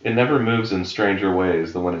wit. It never moves in stranger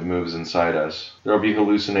ways than when it moves inside us. There'll be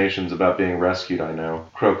hallucinations about being rescued, I know,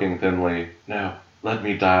 croaking thinly, "No, let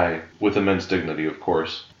me die," with immense dignity, of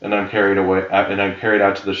course. And I'm carried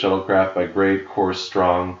out to the shuttlecraft by great, coarse,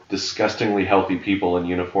 strong, disgustingly healthy people in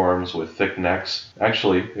uniforms with thick necks.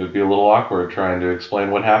 Actually, it would be a little awkward trying to explain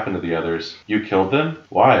what happened to the others. You killed them?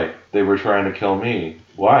 Why? They were trying to kill me.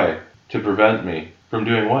 Why? To prevent me. From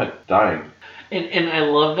doing what? Dying. And I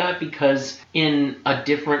love that because in a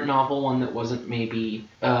different novel, one that wasn't maybe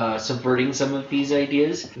subverting some of these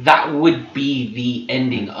ideas, that would be the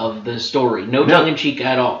ending of the story. No tongue-in-cheek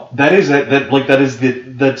at all.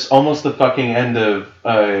 That's almost the fucking end of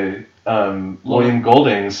William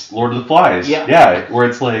Golding's Lord of the Flies. Yeah. Where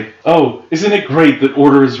it's like, oh, isn't it great that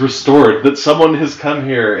order is restored, that someone has come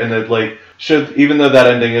here, and that like should, even though that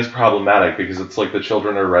ending is problematic because it's like the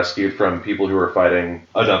children are rescued from people who are fighting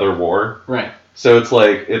another war. Right. So it's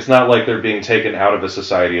like, it's not like they're being taken out of a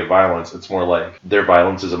society of violence. It's more like their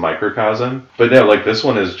violence is a microcosm. But no, like this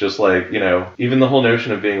one is just like, even the whole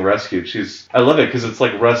notion of being rescued. I love it because it's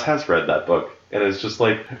like Russ has read that book. And it's just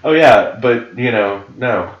like, oh yeah, but, no.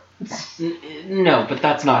 No, but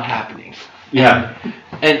that's not happening. Yeah.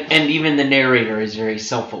 And even the narrator is very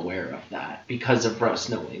self-aware of that because of Russ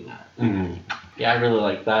knowing that. Mm-hmm. Yeah, I really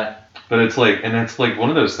like that. But it's like one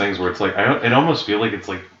of those things where it's like, I almost feel like it's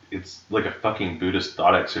like a fucking Buddhist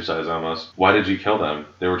thought exercise almost. Why did you kill them?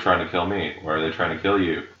 They were trying to kill me. Why are they trying to kill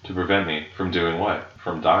you? To prevent me from doing what?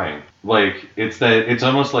 From dying. Like, it's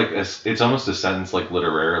almost a sentence like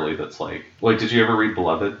literarily that's like, did you ever read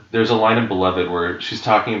Beloved? There's a line in Beloved where she's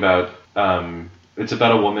talking about, it's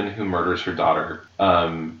about a woman who murders her daughter,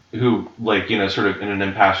 who, sort of in an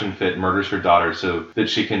impassioned fit, murders her daughter so that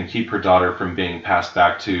she can keep her daughter from being passed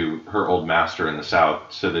back to her old master in the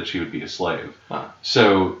South so that she would be a slave. Huh.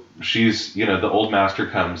 So she's, the old master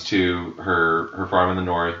comes to her farm in the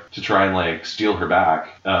North to try and, steal her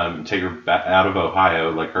back, take her out of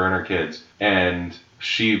Ohio, her and her kids, and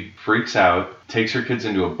she freaks out, takes her kids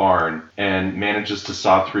into a barn, and manages to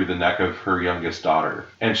saw through the neck of her youngest daughter.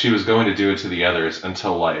 And she was going to do it to the others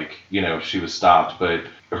until, she was stopped. But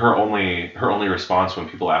her only response when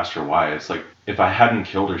people asked her why, it's like, if I hadn't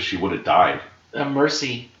killed her, she would have died. A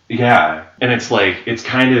mercy. Yeah. And it's it's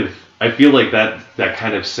kind of, I feel like that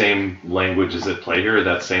kind of same language is at play here,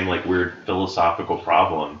 that same, weird philosophical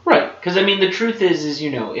problem. Right. Because, the truth is,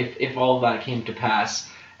 if all of that came to pass,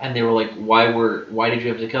 and they were like, why did you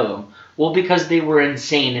have to kill them? Well, because they were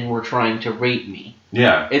insane and were trying to rape me.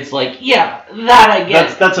 Yeah. It's like, yeah, that I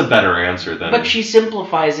get. That's a better answer than... But she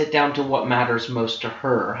simplifies it down to what matters most to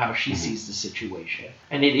her, how she sees the situation.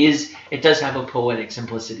 And it does have a poetic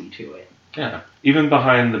simplicity to it. Yeah. Even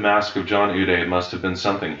behind the mask of John Uday must have been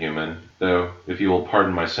something human, though, if you will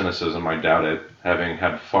pardon my cynicism, I doubt it, having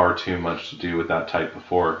had far too much to do with that type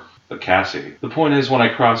before. But Cassie. The point is, when I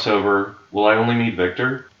cross over, will I only meet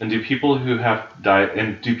Victor? And do people who have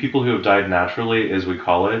died naturally, as we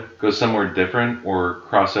call it, go somewhere different or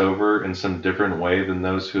cross over in some different way than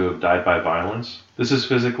those who have died by violence? This is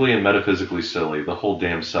physically and metaphysically silly, the whole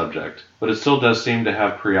damn subject. But it still does seem to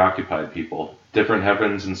have preoccupied people. Different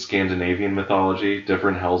heavens in Scandinavian mythology,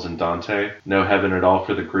 different hells in Dante, no heaven at all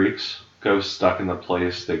for the Greeks. Ghosts stuck in the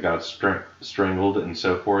place they got strangled, and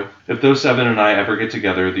so forth. If those seven and I ever get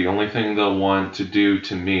together, the only thing they'll want to do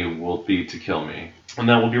to me will be to kill me. And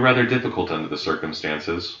that will be rather difficult under the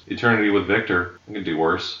circumstances. Eternity with Victor, I could do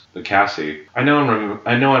worse. But Cassie, I know I'm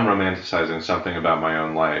romanticizing something about my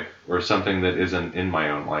own life, or something that isn't in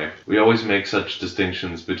my own life. We always make such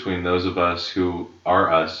distinctions between those of us who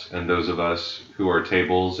are us and those of us who are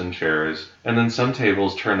tables and chairs, and then some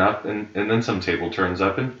tables turn up and then some table turns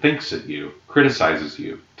up and thinks at you, criticizes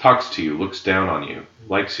you, talks to you, looks down on you,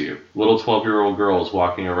 likes you. Little 12-year-old girls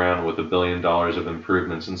walking around with $1 billion of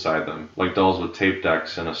improvements inside them, like dolls with tape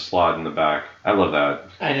decks and a slot in the back. I love that.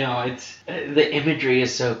 I know, it's the imagery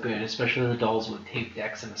is so good, especially the dolls with tape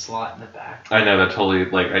decks and a slot in the back. I know, that totally,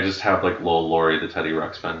 I just have, Lil Lori, the Teddy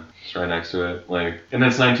Ruxpin. It's right next to it. And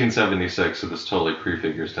that's 1976, so this totally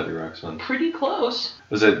prefigures Teddy Ruxpin. Pretty close.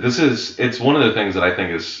 It's one of the things that I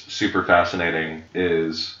think is super fascinating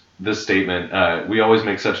is this statement, we always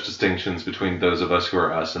make such distinctions between those of us who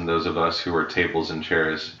are us and those of us who are tables and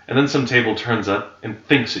chairs. And then some table turns up and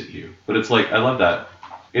thinks at you. But it's I love that.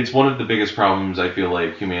 It's one of the biggest problems I feel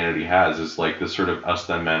like humanity has is this sort of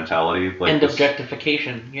us-them mentality. And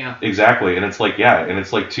objectification, yeah. Exactly, and it's and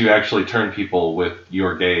it's to actually turn people with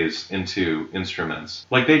your gaze into instruments.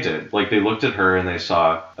 Like they did. They looked at her and they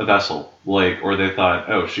saw a vessel. Or they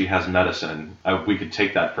thought, oh, she has medicine. We could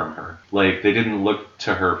take that from her. They didn't look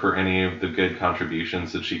to her for any of the good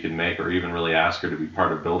contributions that she could make or even really ask her to be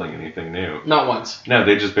part of building anything new. Not once. No,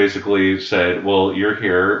 they just basically said, well, you're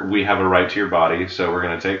here. We have a right to your body, so we're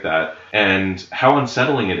going to take that. And how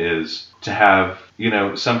unsettling it is to have,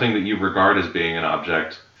 something that you regard as being an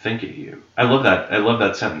object think at you. I love that. I love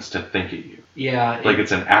that sentence, to think at you. Yeah.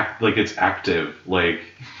 It's an act, it's active,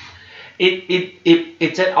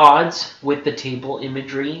 It's at odds with the table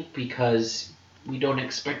imagery because we don't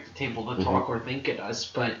expect the table to talk or think at us,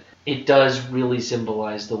 but it does really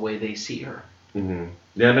symbolize the way they see her. Mm-hmm.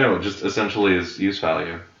 Yeah, no, just essentially is use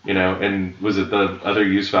value. And was it the other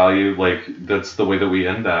use value? Like, that's the way that we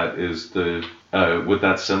end that, is with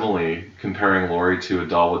that simile, comparing Lori to a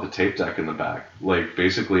doll with a tape deck in the back. Like,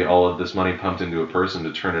 basically all of this money pumped into a person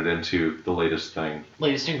to turn it into the latest thing.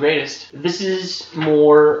 Latest and greatest. This is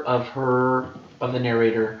more of the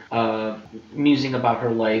narrator, musing about her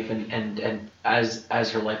life, and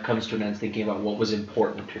as her life comes to an end, thinking about what was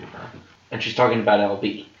important to her. And she's talking about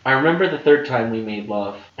LB. I remember the third time we made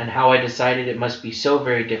love, and how I decided it must be so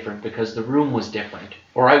very different because the room was different.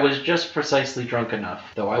 Or I was just precisely drunk enough,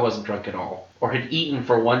 though I wasn't drunk at all. Or had eaten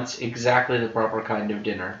for once exactly the proper kind of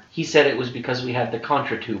dinner. He said it was because we had the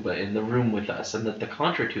contratuba in the room with us, and that the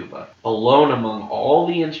contratuba, alone among all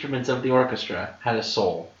the instruments of the orchestra, had a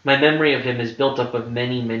soul. My memory of him is built up of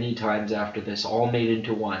many, many times after this, all made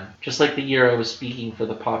into one, just like the year I was speaking for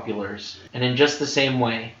the populars. And in just the same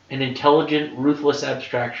way, an intelligent, ruthless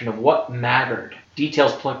abstraction of what mattered,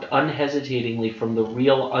 details plucked unhesitatingly from the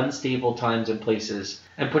real, unstable times and places,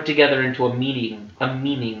 and put together into a meaning,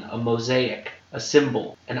 a mosaic, a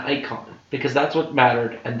symbol, an icon, because that's what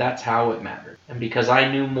mattered, and that's how it mattered, and because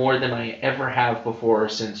I knew more than I ever have before or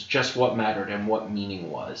since just what mattered and what meaning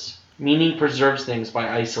was. Meaning preserves things by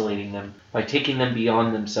isolating them, by taking them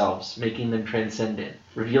beyond themselves, making them transcendent,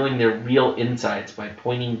 revealing their real insides by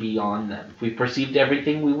pointing beyond them. If we perceived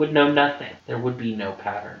everything, we would know nothing. There would be no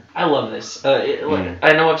pattern. I love this.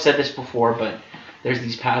 I know I've said this before, but there's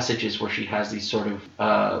these passages where she has these sort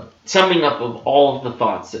of summing up of all of the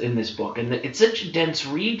thoughts in this book. And it's such a dense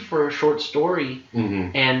read for a short story,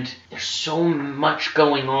 and there's so much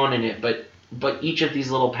going on in it, but each of these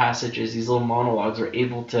little passages, these little monologues, are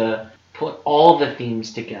able to put all the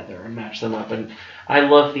themes together and match them up. And I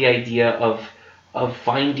love the idea of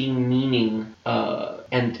finding meaning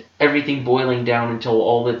and everything boiling down until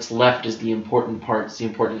all that's left is the important parts, the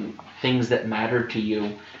important things that matter to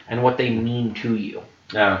you and what they mean to you.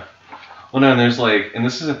 Yeah. Well, no, and there's and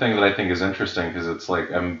this is a thing that I think is interesting, because it's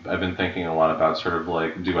I've been thinking a lot about sort of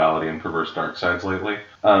duality and perverse dark sides lately.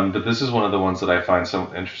 But this is one of the ones that I find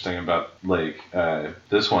so interesting about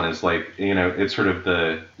this one is it's sort of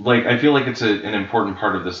I feel like it's an important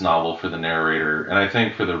part of this novel for the narrator, and I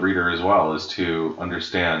think for the reader as well, is to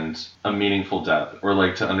understand a meaningful death, or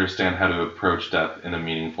to understand how to approach death in a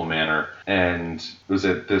meaningful manner. And was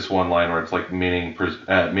it this one line where it's meaning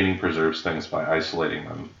preserves things by isolating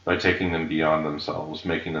them, by taking them beyond themselves,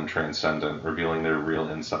 making them transcendent, revealing their real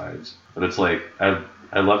insides. But it's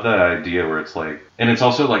I love that idea where it's and it's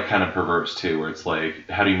also kind of perverse too, where it's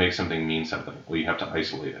how do you make something mean something? Well, you have to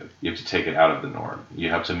isolate it. You have to take it out of the norm. You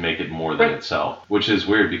have to make it more than itself, which is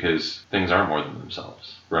weird because things aren't more than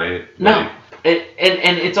themselves, right? No. And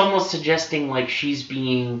it's almost suggesting she's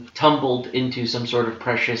being tumbled into some sort of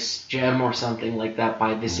precious gem or something like that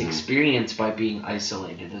by this experience, by being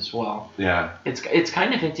isolated as well. Yeah. It's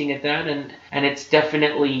kind of hinting at that, and it's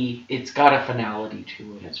definitely, it's got a finality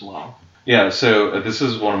to it as well. Yeah, so this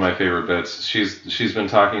is one of my favorite bits. She's been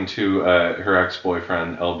talking to her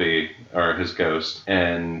ex-boyfriend LB, or his ghost,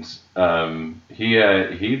 and her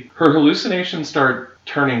hallucinations start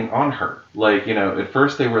turning on her. At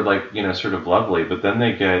first they were sort of lovely, but then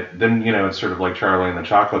it's sort of like Charlie and the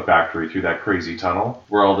Chocolate Factory through that crazy tunnel,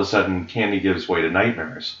 where all of a sudden candy gives way to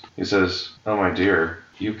nightmares. He says, "Oh my dear,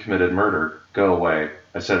 you've committed murder. Go away."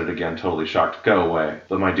 I said it again, totally shocked. "Go away."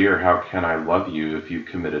 "But my dear, how can I love you if you've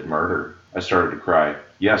committed murder?" I started to cry.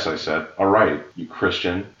 "Yes," I said. "All right, you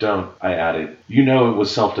Christian." "Don't," I added. "You know it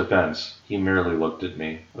was self-defense." He merely looked at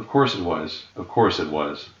me. "Of course it was. Of course it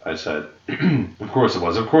was," I said. Of course it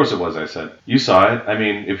was, I said. "You saw it. I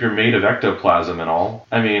mean, if you're made of ectoplasm and all.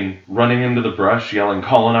 I mean, running into the brush, yelling,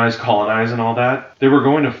 'Colonize, colonize,' and all that. They were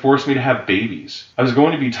going to force me to have babies. I was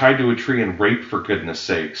going to be tied to a tree and raped, for goodness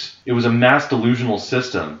sakes. It was a mass delusional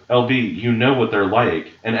system. LB, you know what they're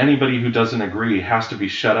like, and anybody who doesn't agree has to be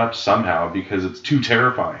shut up somehow because it's too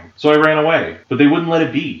terrifying. So I ran away, but they wouldn't let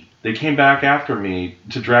it be. They came back after me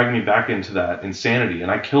to drag me back into that insanity,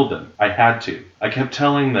 and I killed them. I had to. I kept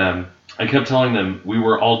telling them we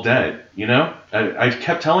were all dead, you know? I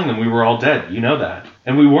kept telling them we were all dead, you know that.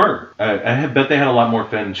 And we were. I bet they had a lot more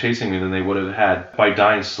fun chasing me than they would have had by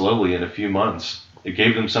dying slowly in a few months. It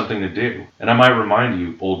gave them something to do. And I might remind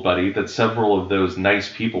you, old buddy, that several of those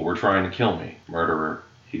nice people were trying to kill me. Murderer,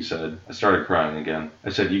 he said. I started crying again. I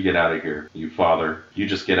said, "You get out of here, you father. You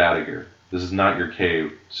just get out of here. This is not your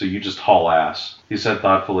cave, so you just haul ass." He said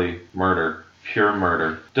thoughtfully, "Murder. Pure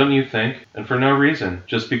murder. Don't you think? And for no reason,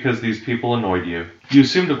 just because these people annoyed you. You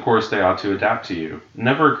assumed, of course, they ought to adapt to you. It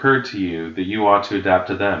never occurred to you that you ought to adapt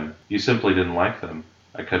to them. You simply didn't like them."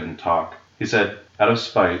 I couldn't talk. He said, "Out of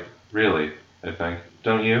spite. Really, I think.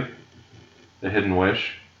 Don't you? A hidden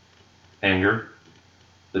wish? Anger?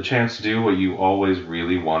 The chance to do what you always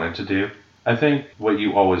really wanted to do. I think what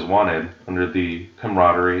you always wanted, under the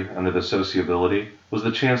camaraderie, under the sociability, was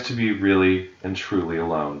the chance to be really and truly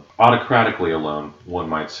alone. Autocratically alone, one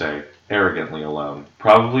might say. Arrogantly alone.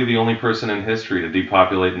 Probably the only person in history to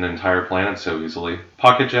depopulate an entire planet so easily.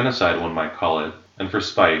 Pocket genocide, one might call it. And for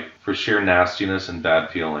spite, for sheer nastiness and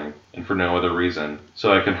bad feeling, and for no other reason.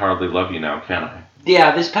 So I can hardly love you now, can I?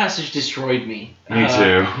 Yeah, this passage destroyed me. Me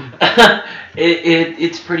too.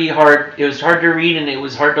 It's pretty hard. It was hard to read, and it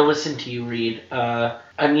was hard to listen to you read. I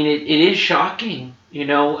mean, it is shocking.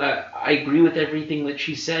 I agree with everything that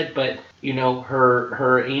she said, but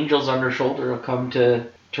her angels on her shoulder have come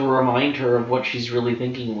to remind her of what she's really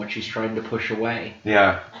thinking and what she's trying to push away.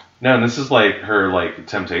 Yeah. No, and this is like her like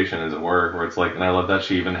temptation, as it were, where it's like, and I love that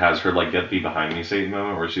she even has her like "get thee behind me" Satan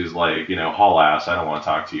moment, where she's like, haul ass, I don't want to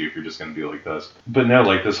talk to you if you're just gonna be like this. But no,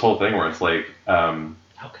 like this whole thing where it's like,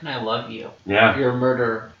 how can I love you? Yeah. You're a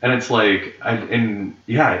murderer. And it's like,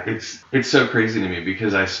 it's so crazy to me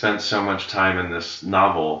because I spent so much time in this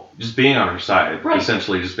novel just being on her side, right.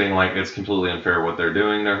 Essentially just being like, it's completely unfair what they're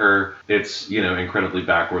doing to her. It's, incredibly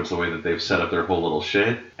backwards the way that they've set up their whole little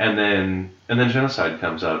shit. And then genocide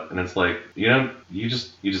comes up, and it's like, you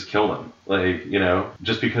just kill them, like,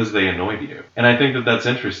 just because they annoyed you. And I think that that's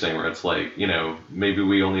interesting, where it's like, maybe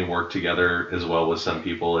we only work together as well with some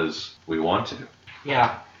people as we want to.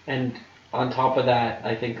 Yeah, and on top of that,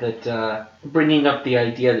 I think that bringing up the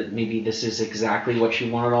idea that maybe this is exactly what she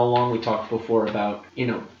wanted all along. We talked before about,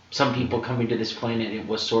 some people coming to this planet, it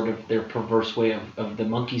was sort of their perverse way of the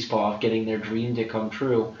monkey's paw of getting their dream to come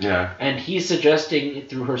true. Yeah. And he's suggesting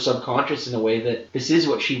through her subconscious in a way that this is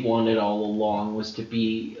what she wanted all along, was to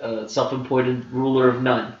be a self-appointed ruler of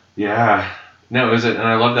none. Yeah. No, is it? And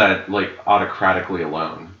I love that, like, autocratically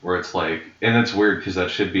alone, where it's like, and it's weird because that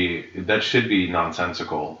should be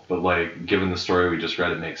nonsensical, but like, given the story we just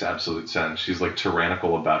read, it makes absolute sense. She's like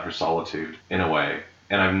tyrannical about her solitude in a way,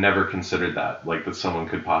 and I've never considered that, like, that someone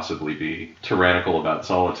could possibly be tyrannical about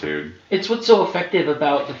solitude. It's what's so effective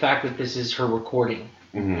about the fact that this is her recording.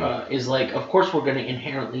 Mm-hmm. Is like, of course we're going to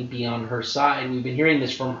inherently be on her side. We've been hearing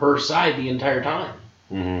this from her side the entire time.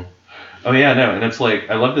 Mm-hmm. Oh, yeah, no, and it's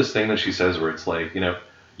like, I love this thing that she says where it's like,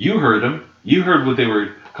 you heard them. You heard what they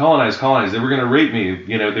were, colonize. They were going to rape me.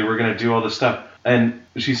 They were going to do all this stuff. And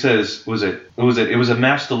she says, it was a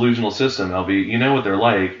mass delusional system, LB. You know what they're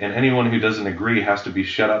like, and anyone who doesn't agree has to be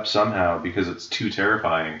shut up somehow because it's too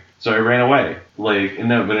terrifying. So I ran away. Like,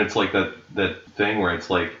 no, but it's like that thing where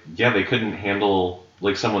it's like, yeah, they couldn't handle,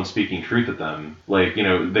 like, someone speaking truth at them. Like,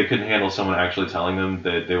 they couldn't handle someone actually telling them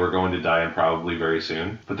that they were going to die and probably very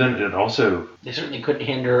soon. But then it also... They certainly couldn't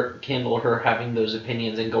handle her having those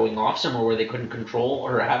opinions and going off somewhere where they couldn't control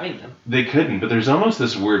her having them. They couldn't, but there's almost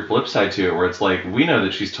this weird flip side to it where it's like, we know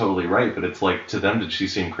that she's totally right, but it's like, to them, did she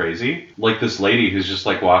seem crazy? Like this lady who's just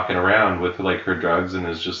like walking around with like her drugs and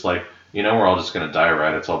is just like, we're all just going to die,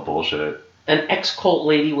 right? It's all bullshit. An ex-cult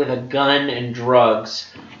lady with a gun and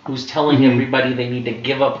drugs who's telling everybody they need to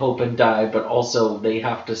give up hope and die, but also they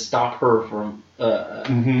have to stop her from,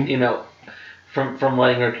 from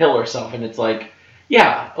letting her kill herself. And it's like,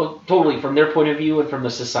 yeah, totally. From their point of view and from the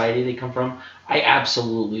society they come from, I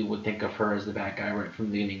absolutely would think of her as the bad guy right from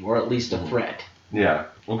the beginning, or at least a threat. Yeah.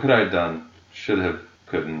 What could I have done? Should have,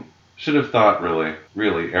 couldn't. Should have thought, really,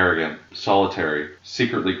 really arrogant, solitary,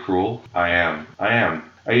 secretly cruel. I am.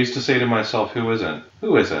 I used to say to myself, who isn't?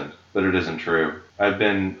 Who isn't? But it isn't true. I've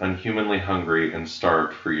been unhumanly hungry and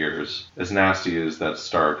starved for years. As nasty as that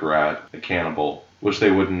starved rat, a cannibal. Wish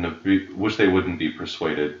they wouldn't be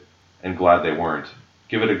persuaded. And glad they weren't.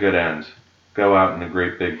 Give it a good end. Go out in a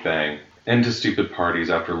great big bang. End to stupid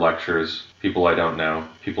parties after lectures. People I don't know.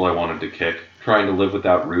 People I wanted to kick. Trying to live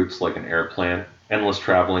without roots like an airplane. Endless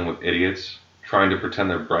traveling with idiots. Trying to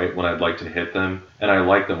pretend they're bright when I'd like to hit them. And I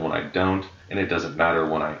like them when I don't. And it doesn't matter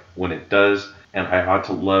when it does, and I ought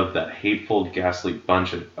to love that hateful, ghastly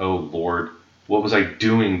bunch, and oh Lord, what was I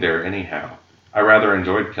doing there anyhow? I rather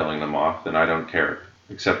enjoyed killing them off than I don't care,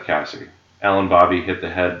 except Cassie. Alan Bobby hit in the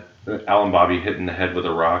head with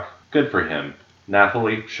a rock, good for him.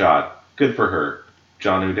 Nathalie, shot, good for her.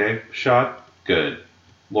 John Uday, shot, good.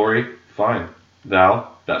 Lori, fine.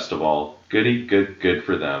 Val, best of all. Goody, good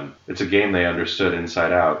for them. It's a game they understood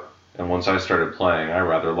inside out. And once I started playing, I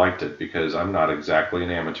rather liked it, because I'm not exactly an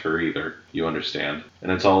amateur either, you understand. And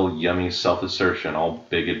it's all yummy self-assertion, all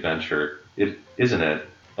big adventure. Isn't it?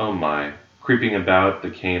 Oh my. Creeping about the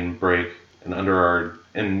cane break and in our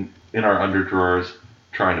underdrawers,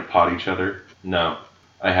 trying to pot each other. No,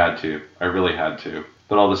 I had to. I really had to.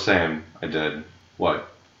 But all the same, I did. What?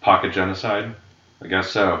 Pocket genocide? I guess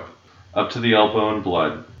so. Up to the elbow in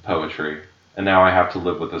blood. Poetry. and now I have to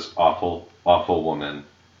live with this awful, awful woman,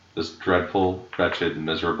 this dreadful, wretched,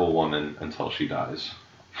 miserable woman until she dies.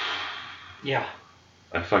 Yeah.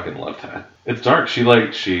 I fucking love that. It's dark. She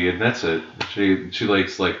admits it. She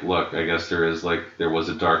likes, look, I guess there was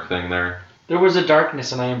a dark thing there. There was a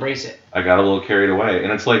darkness, and I embrace it. I got a little carried away,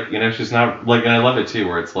 and it's she's not and I love it too,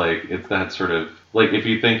 where it's that sort of if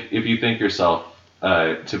you think yourself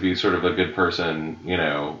to be sort of a good person,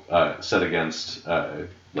 set against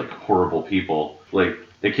horrible people,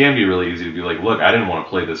 it can be really easy to be look, I didn't want to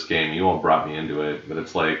play this game, you all brought me into it, but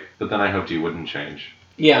it's but then I hoped you wouldn't change.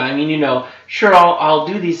 Yeah, I mean, sure, I'll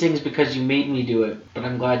do these things because you made me do it, but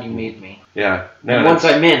I'm glad you made me. Yeah. No, and once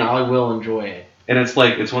I'm in, I will enjoy it. And it's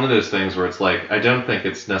it's one of those things where it's I don't think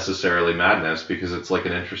it's necessarily madness, because it's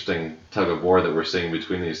an interesting tug of war that we're seeing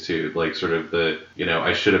between these two, sort of the,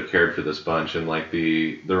 I should have cared for this bunch, and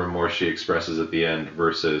the remorse she expresses at the end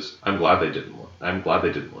versus I'm glad they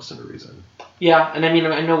didn't listen to reason. Yeah, and I mean,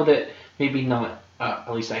 I know that maybe not,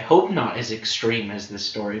 at least I hope not as extreme as this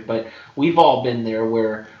story, but we've all been there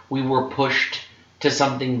where we were pushed to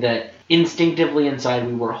something that instinctively inside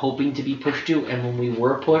we were hoping to be pushed to, and when we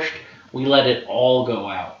were pushed, we let it all go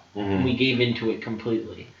out. Mm-hmm. And we gave into it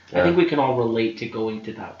completely. Yeah. I think we can all relate to going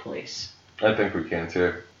to that place. I think we can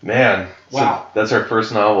too. Man, wow. So that's our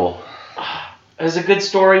first novel. It was a good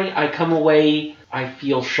story. I come away, I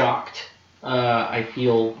feel shocked. I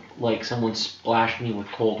feel like someone splashed me with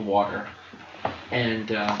cold water.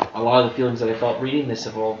 And a lot of the feelings that I felt reading this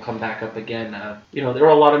have all come back up again. There were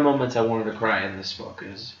a lot of moments I wanted to cry in this book.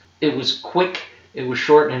 It was quick, it was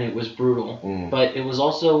short, and it was brutal. But it was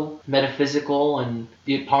also metaphysical, and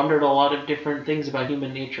it pondered a lot of different things about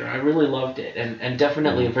human nature. I really loved it, and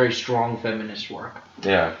definitely a very strong feminist work.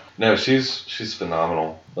 Yeah. No, she's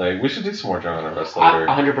phenomenal. We should do some more Joanna Russ later.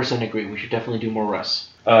 I 100% agree. We should definitely do more Russ.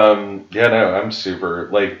 Yeah, no, I'm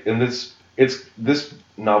super, and this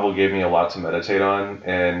novel gave me a lot to meditate on,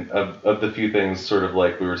 and of the few things sort of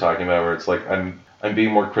we were talking about where it's I'm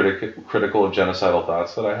being more critical of genocidal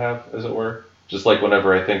thoughts that I have, as it were. Just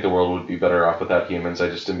whenever I think the world would be better off without humans, I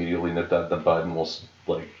just immediately nip that in the bud, and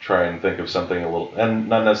we'll try and think of something a little, and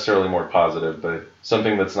not necessarily more positive, but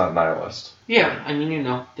something that's not nihilist. Yeah, I mean,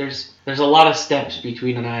 there's a lot of steps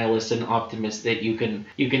between a nihilist and an optimist that you can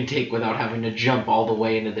take without having to jump all the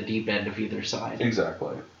way into the deep end of either side.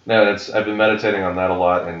 Exactly. No, I've been meditating on that a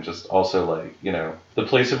lot, and just also the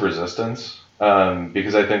place of resistance,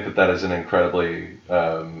 because I think that is an incredibly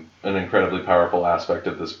powerful aspect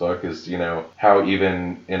of this book is, how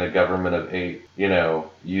even in a government of 8,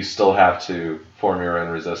 you still have to form your own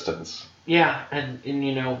resistance. Yeah, and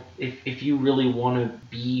if you really want to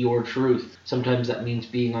be your truth, sometimes that means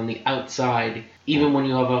being on the outside. Even when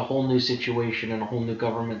you have a whole new situation and a whole new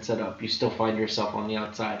government set up, you still find yourself on the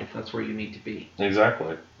outside if that's where you need to be.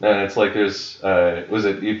 Exactly. And it's there's,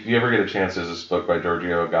 if you ever get a chance, there's this book by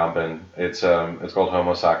Giorgio Agamben. It's called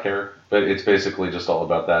Homo Sacer, but it's basically just all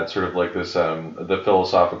about that, sort of this, the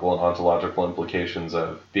philosophical and ontological implications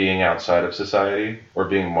of being outside of society, or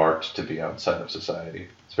being marked to be outside of society.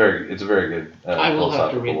 It's a very good I will philosophical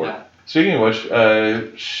have to read work. that. Speaking of which,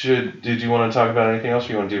 did you want to talk about anything else,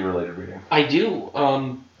 or you want to do related reading? I do.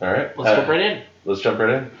 All right. Let's jump right in. Let's jump right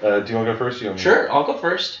in. Do you want to go first? Sure, I'll go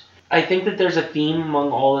first. I think that there's a theme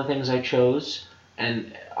among all the things I chose,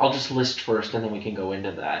 and I'll just list first, and then we can go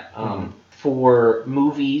into that. For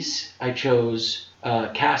movies, I chose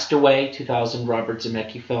Castaway, 2000 Robert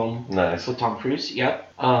Zemeckis film. Nice. With Tom Cruise.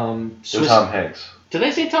 Yep. Tom Hanks. Did I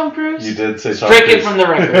say Tom Cruise? You did say Tom Strike Cruise. It from the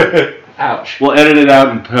record. Ouch. We'll edit it out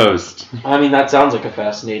in post. I mean, that sounds like a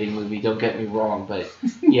fascinating movie, don't get me wrong, but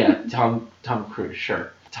yeah, Tom Cruise,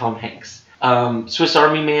 sure. Tom Hanks. Swiss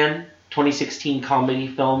Army Man, 2016 comedy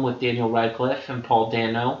film with Daniel Radcliffe and Paul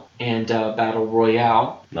Dano, and Battle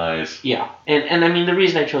Royale. Nice. Yeah, and I mean, the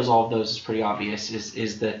reason I chose all of those is pretty obvious,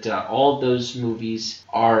 is that all of those movies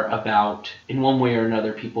are about, in one way or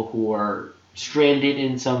another, people who are stranded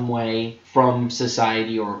in some way from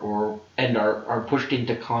society and are pushed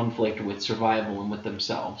into conflict with survival and with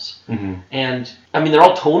themselves. Mm-hmm. And I mean, they're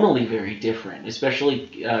all tonally very different, especially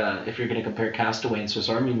if you're going to compare Castaway and Swiss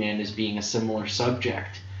Army Man as being a similar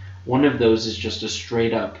subject. One of those is just a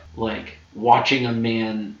straight up watching a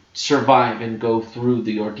man survive and go through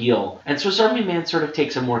the ordeal, and Swiss Army Man sort of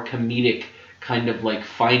takes a more comedic kind of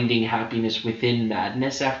finding happiness within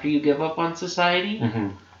madness after you give up on society. Mm-hmm.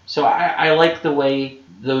 So I like the way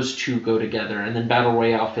those two go together, and then Battle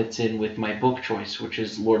Royale fits in with my book choice, which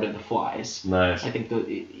is Lord of the Flies. Nice. I think that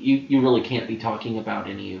you really can't be talking about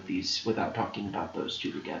any of these without talking about those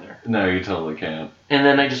two together. No, you totally can't. And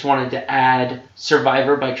then I just wanted to add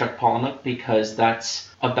Survivor by Chuck Palahniuk, because that's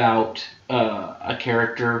about a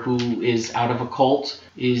character who is out of a cult,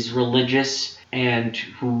 is religious, and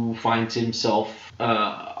who finds himself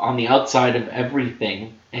on the outside of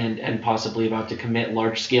everything and possibly about to commit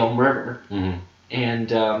large-scale murder. Mm-hmm. And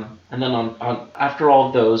then on after all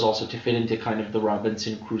of those, also to fit into kind of the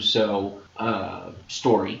Robinson Crusoe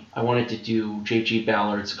story, I wanted to do J.G.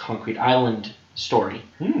 Ballard's Concrete Island story.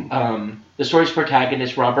 The story's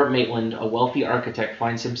protagonist, Robert Maitland, a wealthy architect,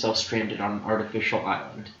 finds himself stranded on an artificial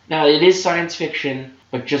island. Now, it is science fiction,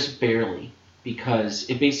 but just barely, because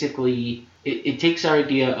it basically... It takes our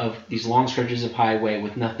idea of these long stretches of highway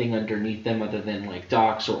with nothing underneath them other than like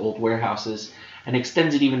docks or old warehouses, and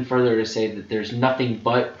extends it even further to say that there's nothing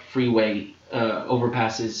but freeway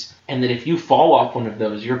overpasses, and that if you fall off one of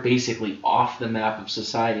those, you're basically off the map of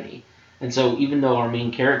society. And so even though our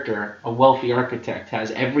main character, a wealthy architect, has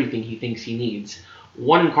everything he thinks he needs,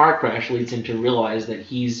 one car crash leads him to realize that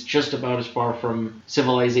he's just about as far from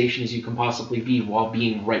civilization as you can possibly be while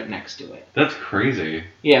being right next to it. That's crazy.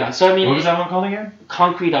 Yeah, so I mean... What was that one called again?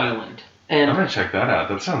 Concrete Island. And I'm going to check that out.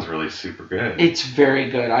 That sounds really super good. It's very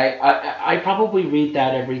good. I probably read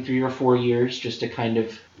that every 3 or 4 years just to kind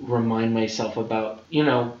of remind myself about,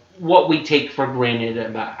 what we take for granted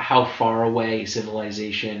about how far away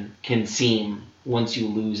civilization can seem once you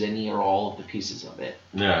lose any or all of the pieces of it.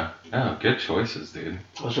 Yeah. Oh, good choices, dude.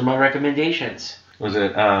 Those are my recommendations. Was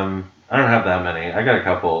it, I don't have that many. I got a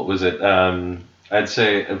couple. Was it, I'd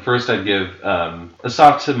say, at first I'd give a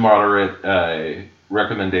soft to moderate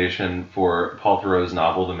recommendation for Paul Theroux's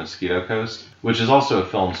novel, The Mosquito Coast, which is also a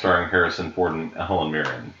film starring Harrison Ford and Helen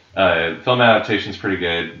Mirren. Film adaptation's pretty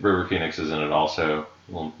good. River Phoenix is in it also.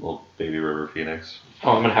 Little baby River Phoenix.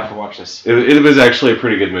 Oh, I'm going to have to watch this. It was actually a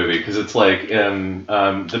pretty good movie, because it's like,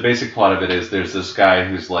 the basic plot of it is there's this guy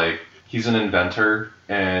who's like, he's an inventor,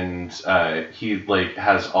 and he like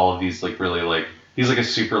has all of these like really like, he's like a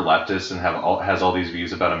super leftist and has all these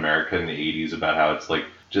views about America in the 80s about how it's like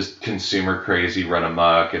just consumer crazy run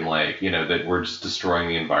amok, and like, that we're just destroying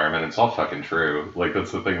the environment. It's all fucking true. Like,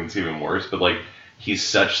 that's the thing that's even worse. But like, he's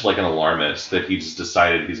such like an alarmist that he just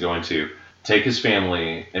decided he's going to take his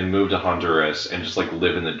family and move to Honduras and just like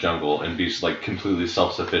live in the jungle and be just like completely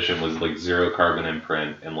self-sufficient with like zero carbon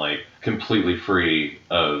imprint and like completely free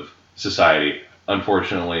of society.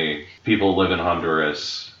 Unfortunately, people live in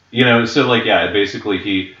Honduras, so like, yeah, basically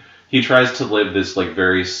he tries to live this like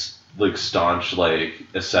very like staunch like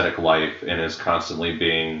ascetic life, and is constantly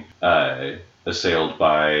being assailed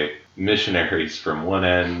by missionaries from one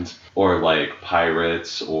end, or like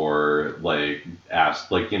pirates, or like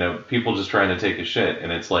people just trying to take a shit.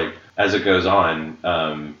 And it's like, as it goes on,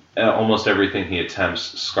 almost everything he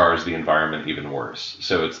attempts scars the environment even worse.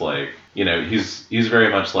 So it's like, he's very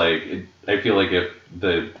much like, I feel like if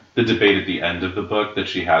the debate at the end of the book that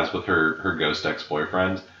she has with her ghost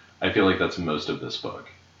ex-boyfriend, I feel like that's most of this book,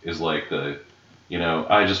 is like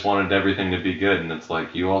I just wanted everything to be good, and it's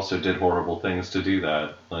like, you also did horrible things to do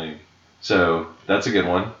that. Like, so that's a good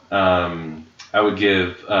one. I would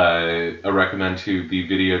give a recommend to the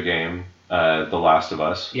video game, The Last of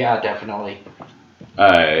Us. Yeah, definitely.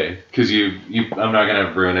 Because I'm not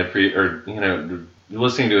gonna ruin it for you, or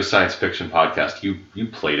listening to a science fiction podcast. You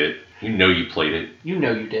played it. You played it. You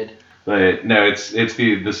know you did. But no, it's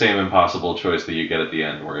the same impossible choice that you get at the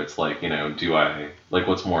end, where it's like, do I, like,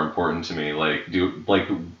 what's more important to me? Like,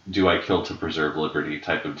 do I kill to preserve liberty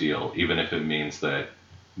type of deal, even if it means that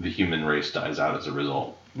the human race dies out as a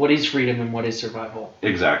result. What is freedom and what is survival?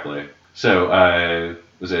 Exactly. So,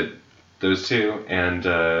 was it those two? And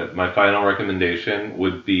my final recommendation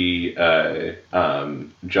would be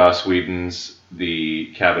Joss Whedon's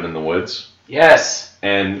The Cabin in the Woods. Yes!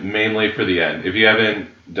 And mainly for the end. If you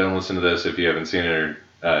don't listen to this if you haven't seen it,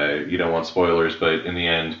 or you don't want spoilers, but in the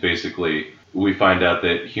end, basically, we find out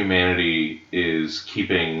that humanity is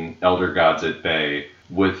keeping elder gods at bay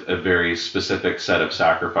with a very specific set of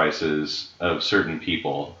sacrifices of certain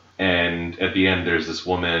people. And at the end, there's this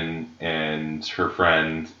woman and her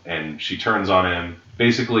friend, and she turns on him.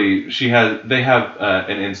 Basically, they have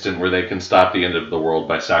an instant where they can stop the end of the world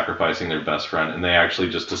by sacrificing their best friend, and they actually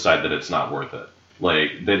just decide that it's not worth it.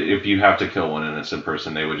 Like, that if you have to kill one innocent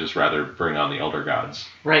person, they would just rather bring on the elder gods.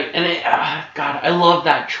 Right, and God, I love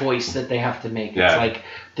that choice that they have to make. Yeah. It's like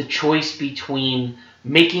the choice between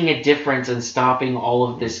making a difference and stopping all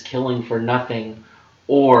of this killing for nothing,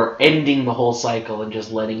 or ending the whole cycle and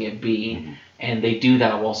just letting it be. Mhm. And they do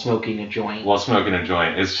that while smoking a joint. While smoking a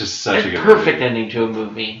joint. It's just such a good perfect movie. ending to a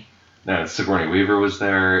movie. No, Sigourney Weaver was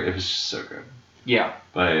there. It was just so good. Yeah.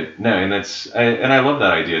 But no, and I love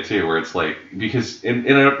that idea too, where it's like, because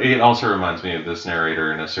it also reminds me of this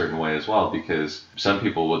narrator in a certain way as well, because some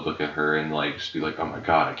people would look at her and like just be like, oh my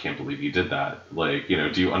god, I can't believe you did that. Like, you know,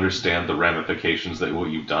 do you understand the ramifications that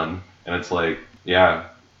what you've done? And it's like, yeah,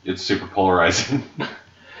 it's super polarizing.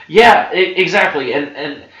 Yeah, exactly,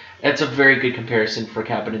 and that's a very good comparison for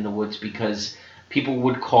Cabin in the Woods, because people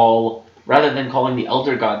would call, rather than calling the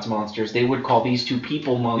Elder Gods monsters, they would call these two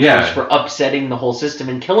people monsters for upsetting the whole system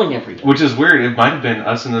and killing everyone. Which is weird. It might have been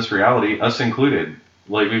us in this reality, us included.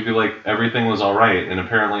 Like, we'd be like, everything was alright, and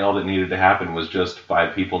apparently all that needed to happen was just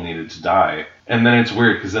 5 people needed to die. And then it's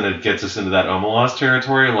weird, because then it gets us into that Omelas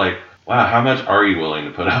territory, like, wow, how much are you willing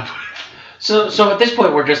to put up with? So at this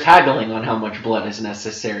point, we're just haggling on how much blood is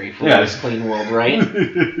necessary for this clean world, right?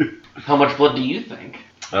 How much blood do you think?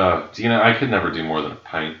 You know, I could never do more than a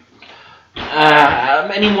pint.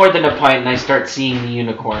 Any more than a pint, and I start seeing the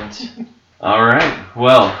unicorns. Alright,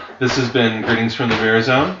 well, this has been Greetings from the Mirror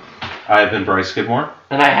Zone. I've been Bryce Skidmore.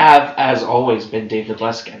 And I have, as always, been David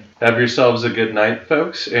Leskin. Have yourselves a good night,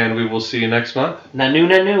 folks, and we will see you next month. Nanu,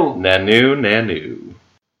 nanu. Nanu, nanu.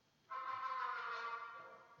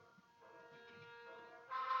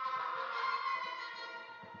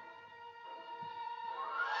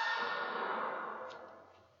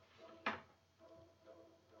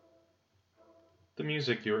 The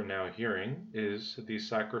music you are now hearing is The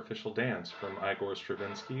Sacrificial Dance from Igor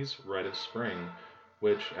Stravinsky's Rite of Spring,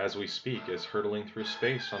 which, as we speak, is hurtling through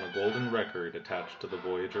space on a golden record attached to the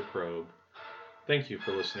Voyager probe. Thank you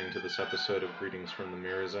for listening to this episode of Greetings from the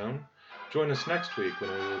Mirror Zone. Join us next week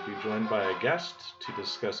when we will be joined by a guest to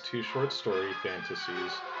discuss 2 short story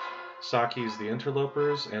fantasies, Saki's The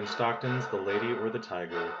Interlopers and Stockton's The Lady or the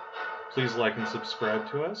Tiger. Please like and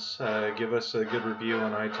subscribe to us, give us a good review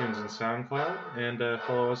on iTunes and SoundCloud, and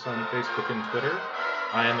follow us on Facebook and Twitter.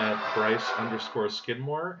 I am at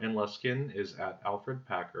Bryce_Skidmore, and Luskin is at Alfred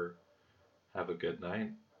Packer. Have a good night.